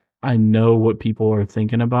 I know what people are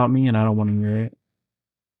thinking about me, and I don't want to hear it.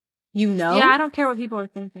 You know? Yeah, I don't care what people are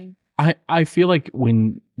thinking. I feel like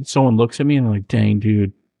when someone looks at me and they're like, dang,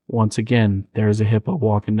 dude, once again, there's a hippo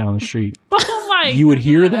walking down the street. Oh my! You would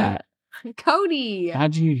hear God. that. Cody.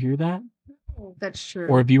 Imagine you'd hear that. That's true.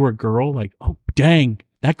 Or if you were a girl, like, oh, dang,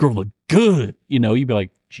 that girl looked good. You'd be like,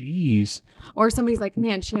 geez. Or somebody's like,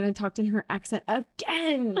 man, Shannon talked in her accent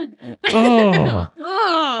again. Oh.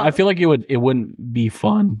 Oh. I feel like it wouldn't be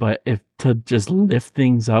fun, but if to just lift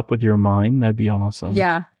things up with your mind, that'd be awesome.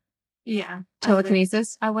 Yeah. Yeah.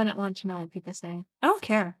 Telekinesis. I wouldn't want to know what people say. I don't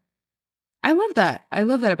care. I love that. I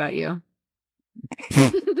love that about you.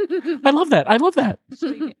 I love that. I love that.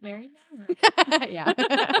 Should we get married now? Yeah.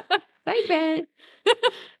 Bye, Ben.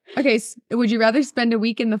 Okay. Would you rather spend a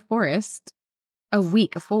week in the forest, a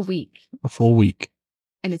full week, A full week.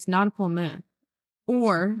 and it's not a full moon,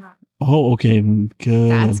 or Oh, okay.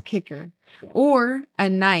 Good. that's kicker, or a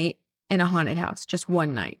night in a haunted house, just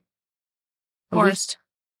one night? Forest.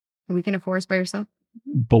 A week in a forest by yourself?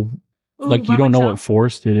 But Ooh, like, by you don't know what myself?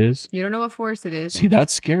 forest it is. You don't know what forest it is. See,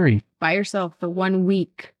 that's scary. By yourself for 1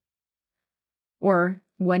 week, or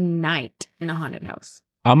one night in a haunted house.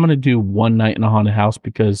 I'm going to do one night in a haunted house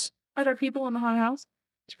because Are there people in the haunted house?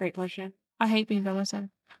 It's a great question. I hate being by myself.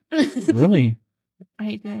 really, I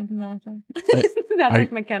hate doing anything by myself. That's I-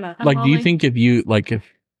 like McKenna. I'm like, do you lonely. think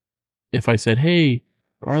if I said, hey,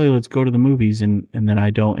 Raley, let's go to the movies and then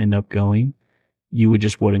I don't end up going, you would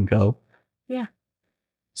just wouldn't go? Yeah.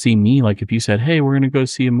 See me, like if you said, hey, we're going to go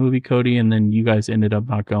see a movie, Cody, and then you guys ended up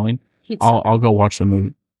not going, He'd I'll go watch the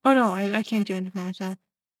movie. Oh no, I can't do anything by myself.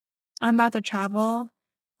 I'm about to travel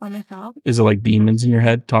by myself. Is it like demons in your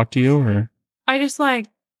head talk to you or? I just I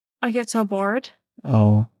get so bored.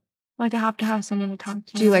 Oh, Like I have to have someone to talk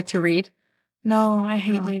to. Do you like to read? No, I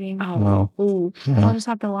hate reading. well, Ooh. I'll yeah. just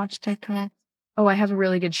have to watch TikTok. Oh, I have a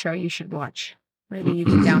really good show you should watch. Maybe you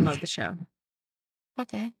can download the show.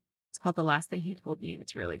 Okay. It's called The Last Thing He Told Me.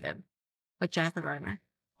 It's really good. With Jennifer Garner.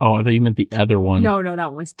 Oh, I thought you meant the other one. No, that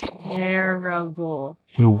one was terrible.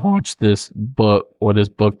 We watched this book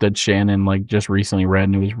that Shannon like just recently read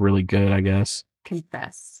and it was really good, I guess.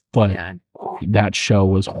 Confess. But Yeah. that show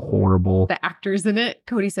was horrible. The actors in it,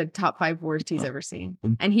 Cody said top 5 worst he's ever seen.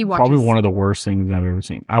 And he watches Probably one of the worst things I've ever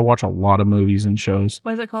seen. I watch a lot of movies and shows.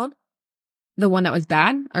 What is it called? The one that was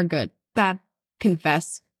bad or good? Bad.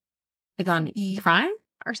 Confess. It's on Prime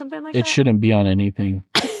or something like It that. shouldn't be on anything.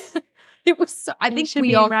 It was. So, I It think should we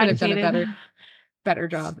be all could have done a eradicated. better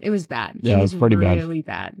job. It was bad. Yeah, it was pretty bad. really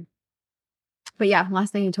bad. But yeah,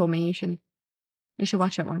 last thing you told me, you should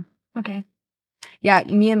watch that one. Okay. Yeah,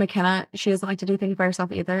 me and McKenna, she doesn't like to do things by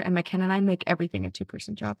herself either. And McKenna and I make everything a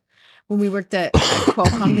 2-person job. When we worked at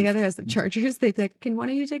Qualcomm together as the chargers, they'd be like, can one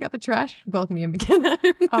of you take out the trash? Both me and McKenna.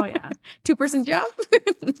 Oh yeah. 2-person job.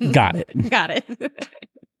 Got it. Got it.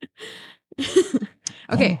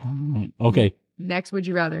 Okay. Okay. Next, would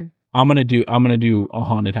you rather? I'm gonna do a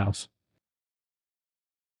haunted house.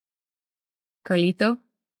 Carlito?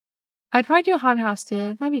 I'd probably do a haunted house too.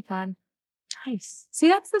 It might be fun. Nice. See,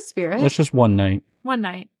 that's the spirit. That's just one night. One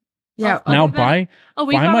night. Yeah. Now other than by A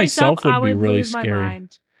week By by myself would I be really lose my scary.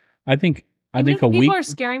 mind. I think Even a if people week, are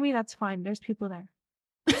scaring me, that's fine. There's people there.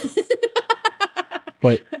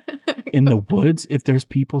 but in the woods, if there's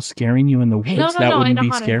people scaring you in the woods, that in wouldn't a be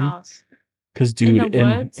haunted scary. house. Because In dude, the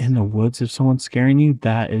woods? in the woods, if someone's scaring you,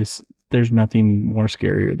 there's nothing more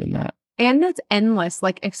scarier than that. And that's endless.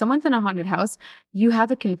 Like if someone's in a haunted house, you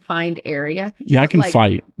have a confined area. Yeah, I can Like,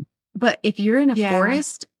 fight. But if you're in a Yeah.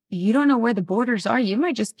 forest, you don't know where the borders are. You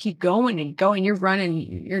might just keep going and going. You're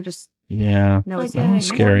running. You're just Yeah. no. Like It's that in was a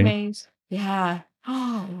scary. maze. yeah.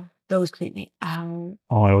 Oh, those creep me out.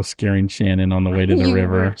 Oh, I was scaring Shannon on the way to the You were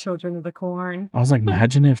river. Children of the Corn. I was like,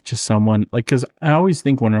 imagine if just someone because I always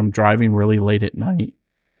think when I'm driving really late at night,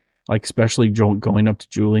 like especially going up to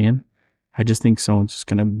Julian, I just think someone's just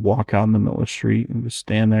gonna walk out in the middle of the street and just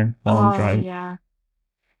stand there while I'm driving. Yeah.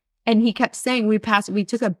 And he kept saying we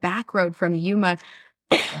took a back road from Yuma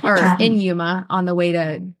or in Yuma on the way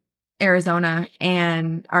to Arizona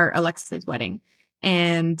and our Alexis's wedding.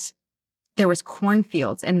 And there was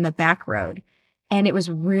cornfields in the back road. And it was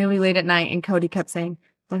really late at night. And Cody kept saying,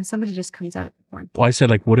 what if somebody just comes out of the cornfield? Well, I said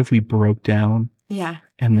like, what if we broke down Yeah.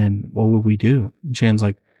 and then what would we do? And Shannon's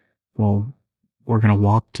like, well, we're gonna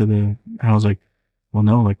walk to the. And I was like, well,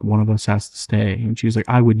 no, like one of us has to stay. And she was like,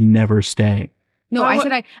 I would never stay. No, Well, I what-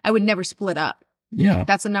 said I would never split up. Yeah.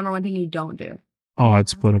 That's the number one thing you don't do. Oh, I'd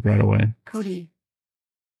split up right away. Cody.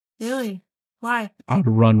 Really? Why? I would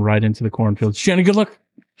run right into the cornfield. Shannon, good luck.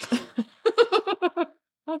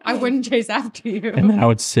 I wouldn't chase after you. And then I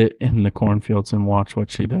would sit in the cornfields and watch what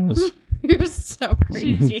she does. You're so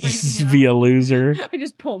crazy. Just be a loser. I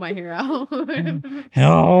just pull my hair out.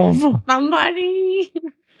 Help. Somebody.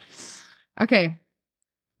 Okay.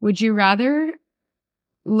 Would you rather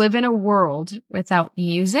live in a world without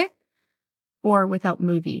music or without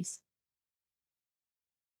movies?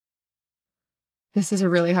 This is a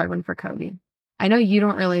really hard one for Cody. I know you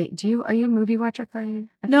don't really are you a movie watcher, Cody?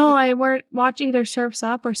 No, I watch either Surf's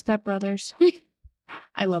Up or Step Brothers.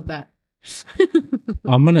 I love that.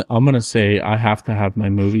 I'm gonna say I have to have my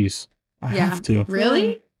movies. I Yeah. have to.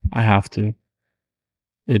 Really? I have to.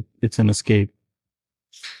 It's an escape.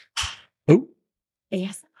 Oh,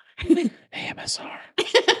 Yes. AMSR.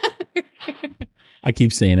 I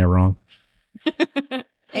keep saying it wrong.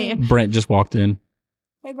 Brent just walked in,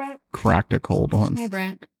 Hey, Brett. cracked a cold one. Hey,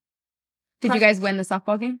 Brent. Did you guys win the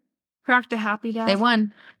softball game? Cracked a happy dad. They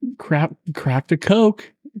won. Cracked a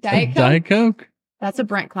Coke. Diet A Coke? Diet Coke. That's a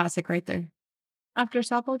Brent classic right there. After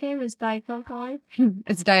softball game is Diet Coke always?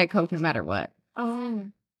 It's Diet Coke no matter what. Oh.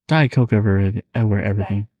 Diet Coke over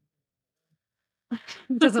everything.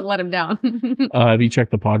 Doesn't let him down. Have you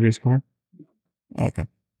checked the Padres score? Okay.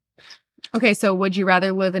 Okay, so would you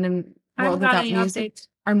rather live in a I world haven't got without any music updates.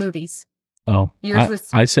 or movies? Oh, Yours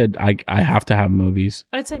was- I said I have to have movies.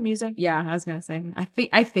 I'd say music. Yeah, I was gonna say.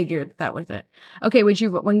 I figured that was it. Okay, well, you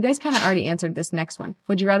guys kind of already answered this next one.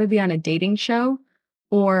 Would you rather be on a dating show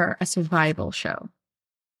or a survival show?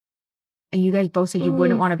 And you guys both said you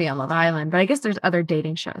wouldn't want to be on Love Island, but I guess there's other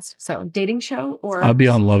dating shows. So dating show or I'll be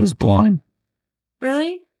on Love Is Blind.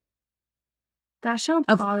 Really? That show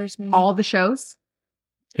Of bothers me. all the shows?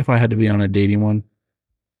 If I had to be on a dating one,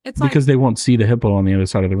 It's like, because they won't see the hippo on the other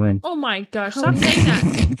side of the room. oh my gosh, stop saying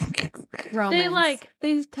that. Romance.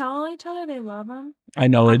 They tell each other they love them. I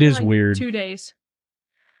know it after, is like, weird, 2 days.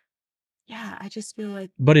 Yeah, I just feel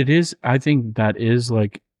like but it is. I think that is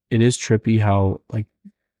like it is trippy how like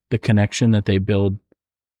the connection that they build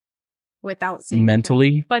without seeing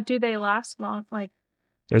mentally. But do they last long? Like,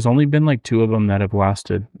 There's only been like 2 of them that have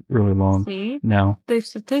lasted really long. see? Now, There's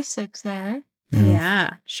statistics there.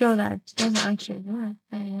 Yeah. Show that it doesn't actually work.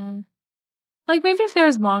 And, like, maybe if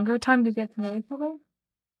there's longer time to get to know each other.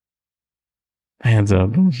 hands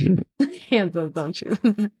up. Hands up, don't you?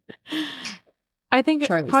 I think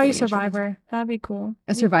Charlie's probably getting in trouble. Survivor. That'd be cool.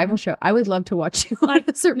 A survival show. I would love to watch you on Like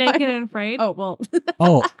a survival. naked and afraid. Oh well.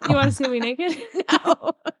 Oh, You want to see me naked?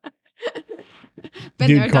 No. Been there,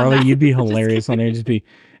 dude, done Carly, that. you'd be Just hilarious on there. Just be,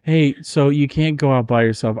 hey, so you can't go out by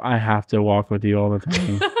yourself. I have to walk with you all the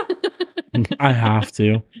time. I have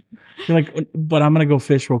to. You're like, but I'm gonna go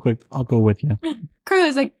fish real quick. I'll go with you.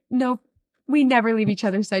 Carla's like, no, we never leave each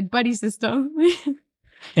other's side. Buddy system.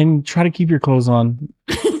 And try to keep your clothes on.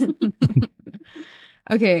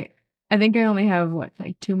 Okay. I think I only have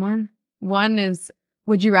like 2 more. One is,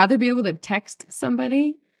 would you rather be able to text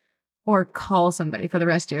somebody or call somebody for the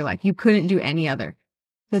rest of your life? You couldn't do any other.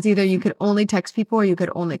 So it's either you could only text people or you could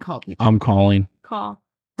only call people. I'm calling. Call.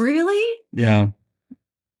 Really? Yeah.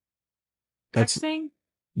 That's Texting?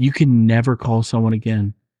 you can never call someone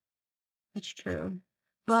again. That's true.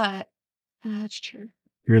 But that's true.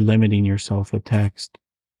 You're limiting yourself with text.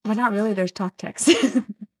 Well, not really. There's talk text.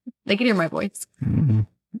 They can hear my voice. Mhm.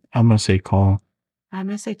 I'm gonna say call. I'm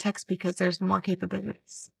going to say text because there's more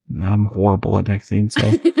capabilities. I'm horrible at texting, so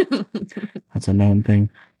that's a known thing.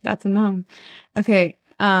 That's a no. Okay.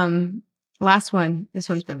 Last one. This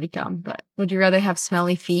one's really dumb, but would you rather have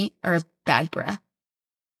smelly feet or bad breath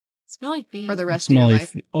Smelly feet. for the rest of your Smelly life?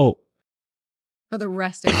 feet. Oh, For the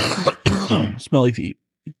rest of your life. smelly feet.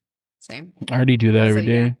 Same. I already do that Also, every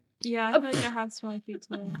day. Yeah, I feel like I have smelly feet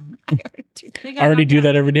too. I already do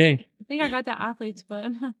that every day. I think I got that athlete's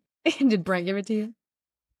foot. Did Brent give it to you?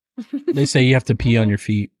 They say you have to pee on your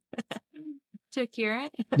feet. To cure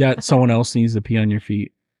it. Yeah, someone else needs to pee on your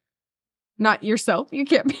feet. Not yourself. You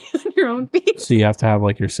can't be on your own feet. So you have to have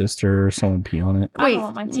like your sister or someone pee on it. I Wait, don't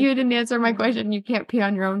want my feet. you didn't answer my question. You can't pee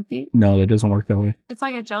on your own feet? No, that doesn't work that way. It's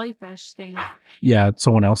like a jellyfish thing. Yeah,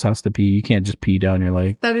 someone else has to pee. You can't just pee down your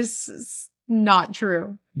leg. That is not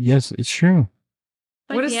true. Yes, it's true.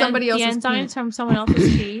 What is somebody the else's enzymes pee? from someone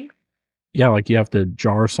else's pee? Yeah, like you have to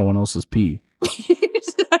jar someone else's pee.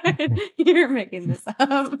 You're making this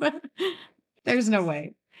up. There's no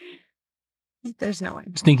way. There's no way.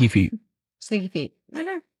 Stinky feet. Sneaky feet.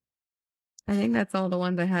 I think that's all the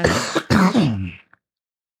ones I had.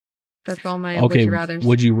 That's all my would Okay, you rather.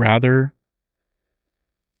 would you rather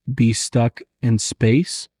be stuck in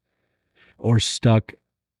space or stuck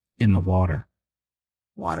in the water?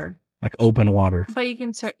 Water. Like open water. But you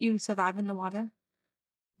can you survive in the water.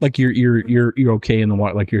 Like you're okay in the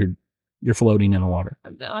water. Like you're floating in the water.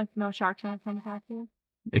 Like no shark can come attack you.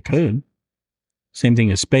 It could. Same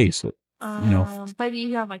thing as space. know. But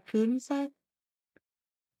you have like food and stuff.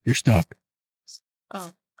 You're stuck.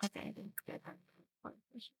 Oh, okay.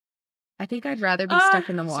 I think I'd rather be stuck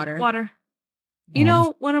in the water. Water. You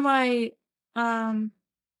know, one of my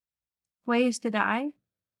ways to die.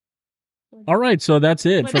 All right, so that's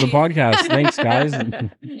it for the podcast. Thanks, guys.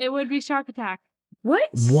 It would be shark attack. What?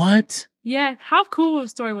 What? Yeah, how cool of a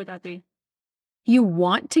story would that be? You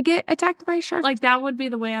want to get attacked by a shark? Like that would be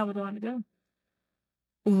the way I would want to go.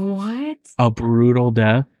 What? A brutal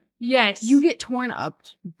death? Yes. You get torn up,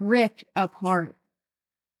 ripped apart.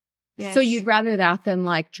 Yes. So you'd rather that than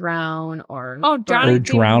like drown or Oh, drowning. Or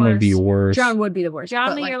drown would be worse. Drown would be the worst.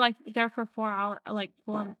 Drowning, but, like, you're like there for 4 hours, like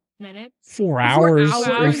 4 minutes. 4 hours.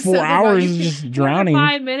 hours. 4 hours is just 4 to drowning.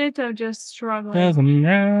 5 minutes of just struggling. That's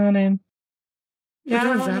drowning. Which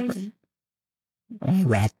one's Drowning. that?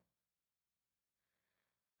 Rap.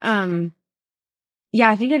 Yeah,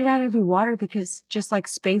 I think I'd rather be water because just like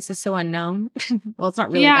space is so unknown. Well, it's not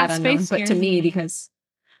really Yeah, that unknown, space but to scares me me. because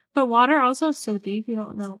But water also is so deep, you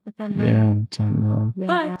don't know what's under. Yeah, it's unknown.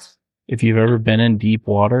 But If you've ever been in deep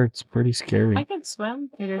water, it's pretty scary. I could swim.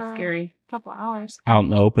 it is for scary. A couple hours. Out in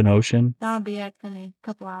the open ocean, That would be it for me. A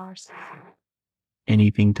couple hours.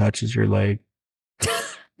 anything touches your leg.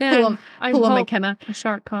 Then I Pull on hope McKenna. a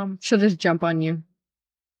shark comes. She'll just jump on you.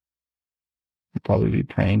 You'd probably be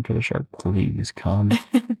praying for the shark. Please come.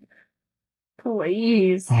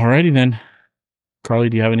 Please. Alrighty then. Carly,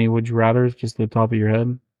 do you have any would you rathers just at the top of your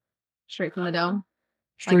head? Straight from the dome.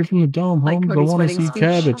 Straight Like- from the dome, like home. Don't Cody's want to wedding see speech.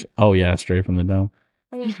 cabbage. Oh yeah, straight from the dome.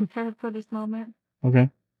 I didn't prepare for this moment. Okay.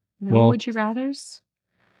 No, Well- would you rather's?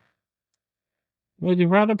 Would you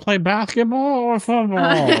rather play basketball or football?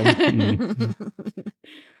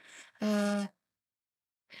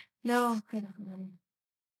 No. I don't know.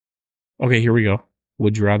 Okay, here we go.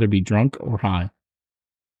 Would you rather be drunk or high?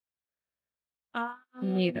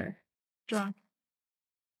 Neither. Drunk.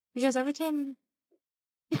 Because every time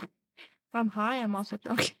I'm high, I'm also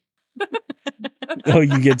drunk. Oh,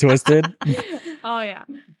 you get twisted? Oh yeah.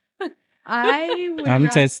 I would. I'm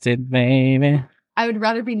twisted, baby. I would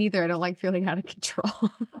rather be neither. I don't like feeling out of control.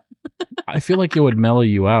 I feel like it would mellow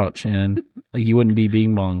you out, Shannon. Like you wouldn't be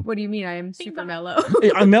Bing Bong. What do you mean? I am super mellow.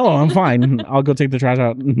 I'm mellow. I'm fine. I'll go take the trash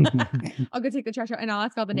out. I'll go take the trash out, and I'll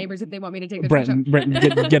ask all the neighbors if they want me to take the trash out.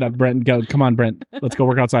 Brent, get up, Brent. Go. Come on, Brent. Let's go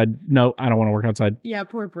work outside. No, I don't want to work outside. Yeah,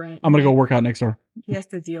 poor Brent. I'm gonna go work out next door. He has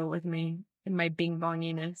to deal with me and my bing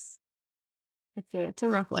bonginess. It's a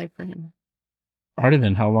rough life for him. Alrighty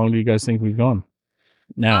then. How long do you guys think we've gone?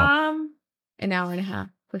 Now. An hour and a half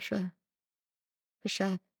for sure. For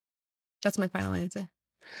sure. That's my final answer.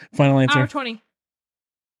 Final answer. Hour 20.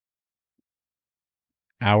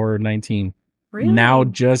 Hour 19. Really? Now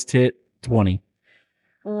just hit 20.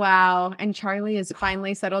 Wow. And Charlie is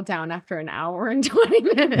finally settled down after an hour and 20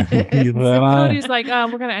 minutes. Cody's like,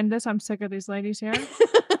 we're gonna end this. I'm sick of these ladies here.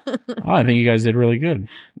 I think you guys did really good.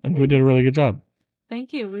 I think we did a really good job.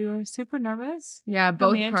 Thank you. We were super nervous. Yeah,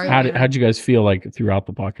 both the parties. intro. How'd you guys feel like throughout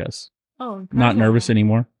the podcast? Oh, Not incredible. nervous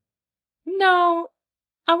anymore? No,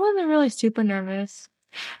 I wasn't really super nervous,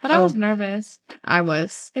 but I was nervous. I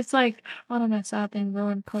was. It's like, I want to mess up and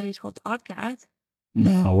ruin Cody's whole podcast.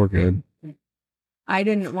 No, we're good. I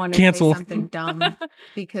didn't want to Cancel. say something dumb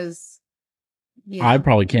because I'd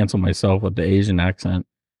probably cancel myself with the Asian accent.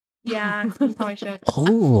 Yeah, you probably should.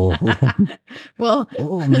 Oh, well,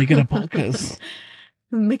 I'm making a podcast.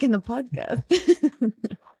 I'm making the podcast.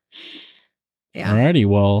 Yeah. Alrighty,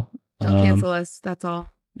 well. Don't cancel us. That's all.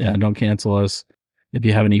 Yeah, don't cancel us. If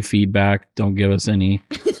you have any feedback, don't give us any.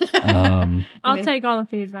 I'll take all the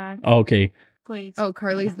feedback, Okay. please. Oh,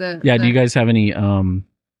 Carly's the. Yeah, do you guys have any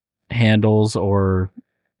handles or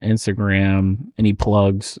Instagram, any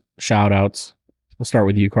plugs, shout outs? We'll start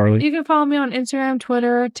with you, Carly. You can follow me on Instagram,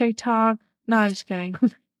 Twitter, TikTok. No, I'm just kidding.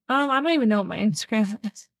 I don't even know what my Instagram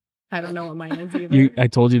is. I don't know what mine is either. I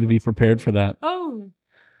told you to be prepared for that. Oh,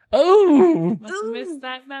 Oh. must have missed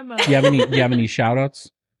that memo. Do you have any shout outs?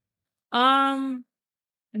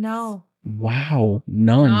 No. Wow,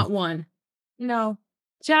 none. Not one. No.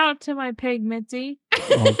 Shout out to my pig, Mitzi.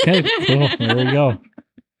 Okay, cool. There we go.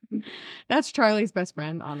 That's Charlie's best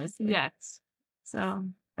friend, honestly. Yes. So,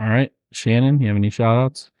 All right. Shannon, you have any shout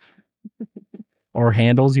outs? Or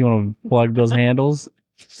handles? You want to plug those handles?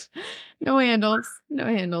 No handles. No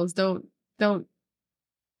handles. Don't. are we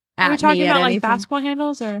at talking me at about like anything. basketball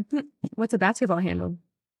handles or What's a basketball handle?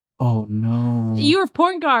 Oh, no. you're a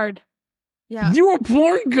point guard? Yeah. You're a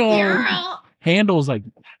point guard. Girl. Handles like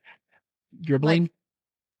dribbling.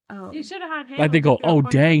 Oh. You should have had handles. Like they go, if you're a oh,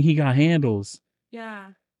 point dang, he got handles. Yeah.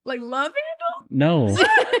 Like love No,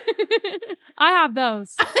 I have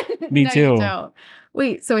those. handle? Me No, too. you don't.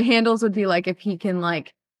 Wait, so handles would be like if he can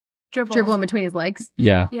like Dribble. in between his legs.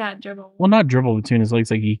 yeah. Yeah, dribble. Well, not dribble between his legs.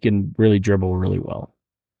 Like he can really dribble really well.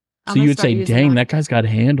 I'm So gonna you would start say, using dang, that guy's got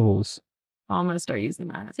handles. I'm gonna start using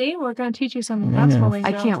that. See, we're going to teach you some Yeah. basketball lingo.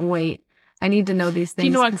 I can't wait. I need to know these things. Do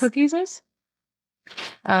you know what 'cause- cookies is?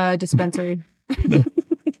 Dispensary.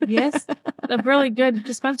 Yes. A really good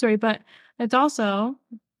dispensary, but it's also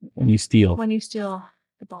When you steal. when you steal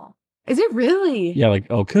the ball. Is it really? Yeah, like,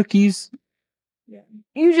 oh, cookies.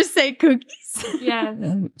 You just say cookies. Yeah.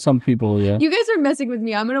 Some people, yeah. You guys are messing with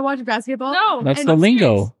me. I'm gonna watch basketball. No. That's and the I'm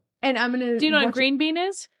lingo. serious. And I'm gonna. Do you know what watch- green bean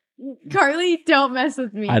is? Carly, don't mess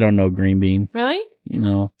with me. I don't know green bean. Really? You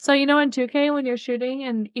know. So you know in 2K when you're shooting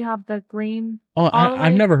and you have the green. Oh, All the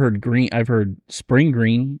I've way- never heard green. I've heard spring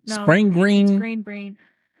green. No, Spring It's green. green bean.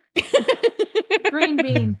 Green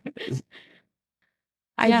bean.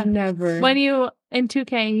 I've Yeah. never. When you in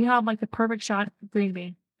 2K you have like the perfect shot of green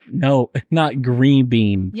bean. No, not green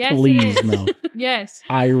bean. Yes, it Please, is. no. Yes.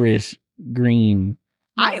 Irish green.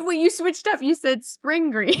 Well, you switched up. You said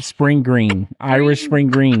spring green. Spring green. Irish spring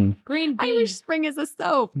green. Green bean. Irish spring is a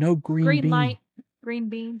soap. No green green bean. light. Green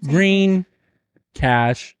beans. Green.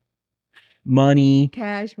 Cash. Money.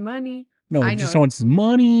 Cash money. No, I if know. someone says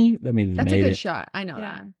money, that means That's a made good it. shot. I know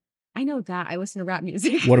Yeah. that. I know that. I listen to rap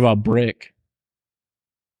music. What about brick?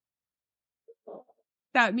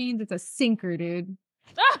 That means it's a sinker, dude.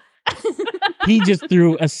 He just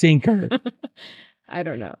threw a sinker. I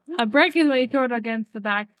don't know. A brick is when you throw it against the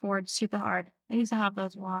backboard super hard. I used to have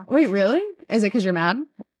those a lot. Wait, really? Is it because you're mad?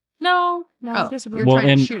 No, Oh, just a you're brick. We'll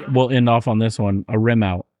trying to shoot it. we'll end off on this one. A rim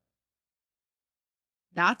out.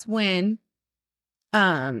 That's when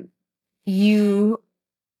you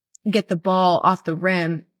get the ball off the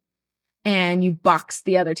rim and you box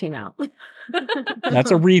the other team out.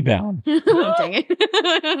 That's a rebound. Oh, dang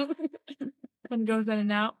it. When it goes in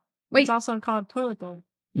and out. Wait. It's also called toilet bowl.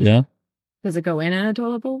 Yeah. Does it go in a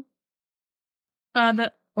toilet bowl?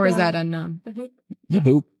 Or is that unknown? the hoop? The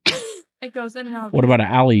hoop. It goes in and out. What about an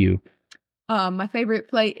alley oop? My favorite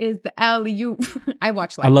play is the alley oop. I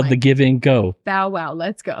watch. I love the Lifeline. give and go. Bow wow.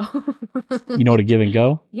 Let's go. You know what a give and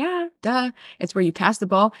go? Yeah, duh. It's where you pass the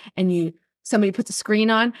ball and you somebody puts a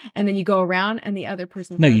screen on and then you go around and the other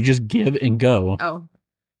person. No, says, you just give and go. Oh,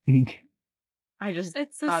 I just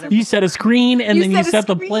It's a thought simple- You set a screen and You then you set a set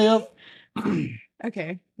the play up.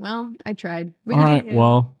 okay. Well, I tried. We All did right. it.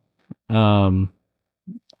 Well,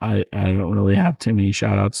 I don't really have too many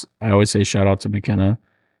shout outs. I always say shout out to McKenna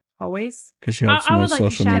Always. because she helps I me would with like to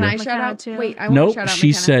social shout Can media. I out shout McKenna out too. Wait, I want Nope, to shout out she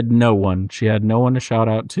McKenna. said no one. She had no one to shout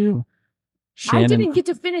out to. I Shannon. didn't get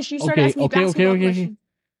to finish. You started Okay, asking me okay, basketball okay. questions.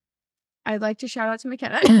 I'd like to shout out to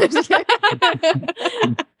McKenna.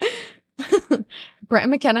 Brett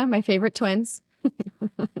and McKenna, my favorite twins.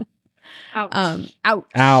 Ouch. Ouch.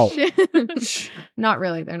 Ouch. Not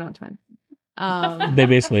really. They're not twins. They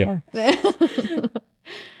basically are.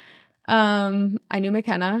 I knew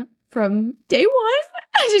McKenna from day one.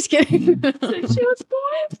 I'm just kidding. She was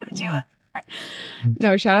born.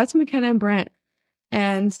 No, shout out to McKenna and Brent.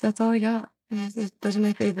 And that's all I got. Those are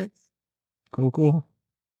my favorites. Cool.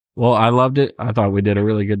 Well, I loved it. I thought we did a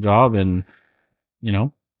really good job, and And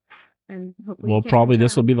hopefully well, probably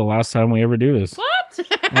this will be the last time we ever do this. What?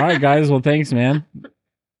 All right, guys. Well, thanks, man.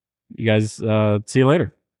 You guys, see you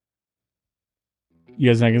later. You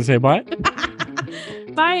guys not gonna say bye?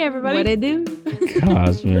 Bye, everybody. What I do?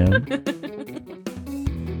 Gosh, man.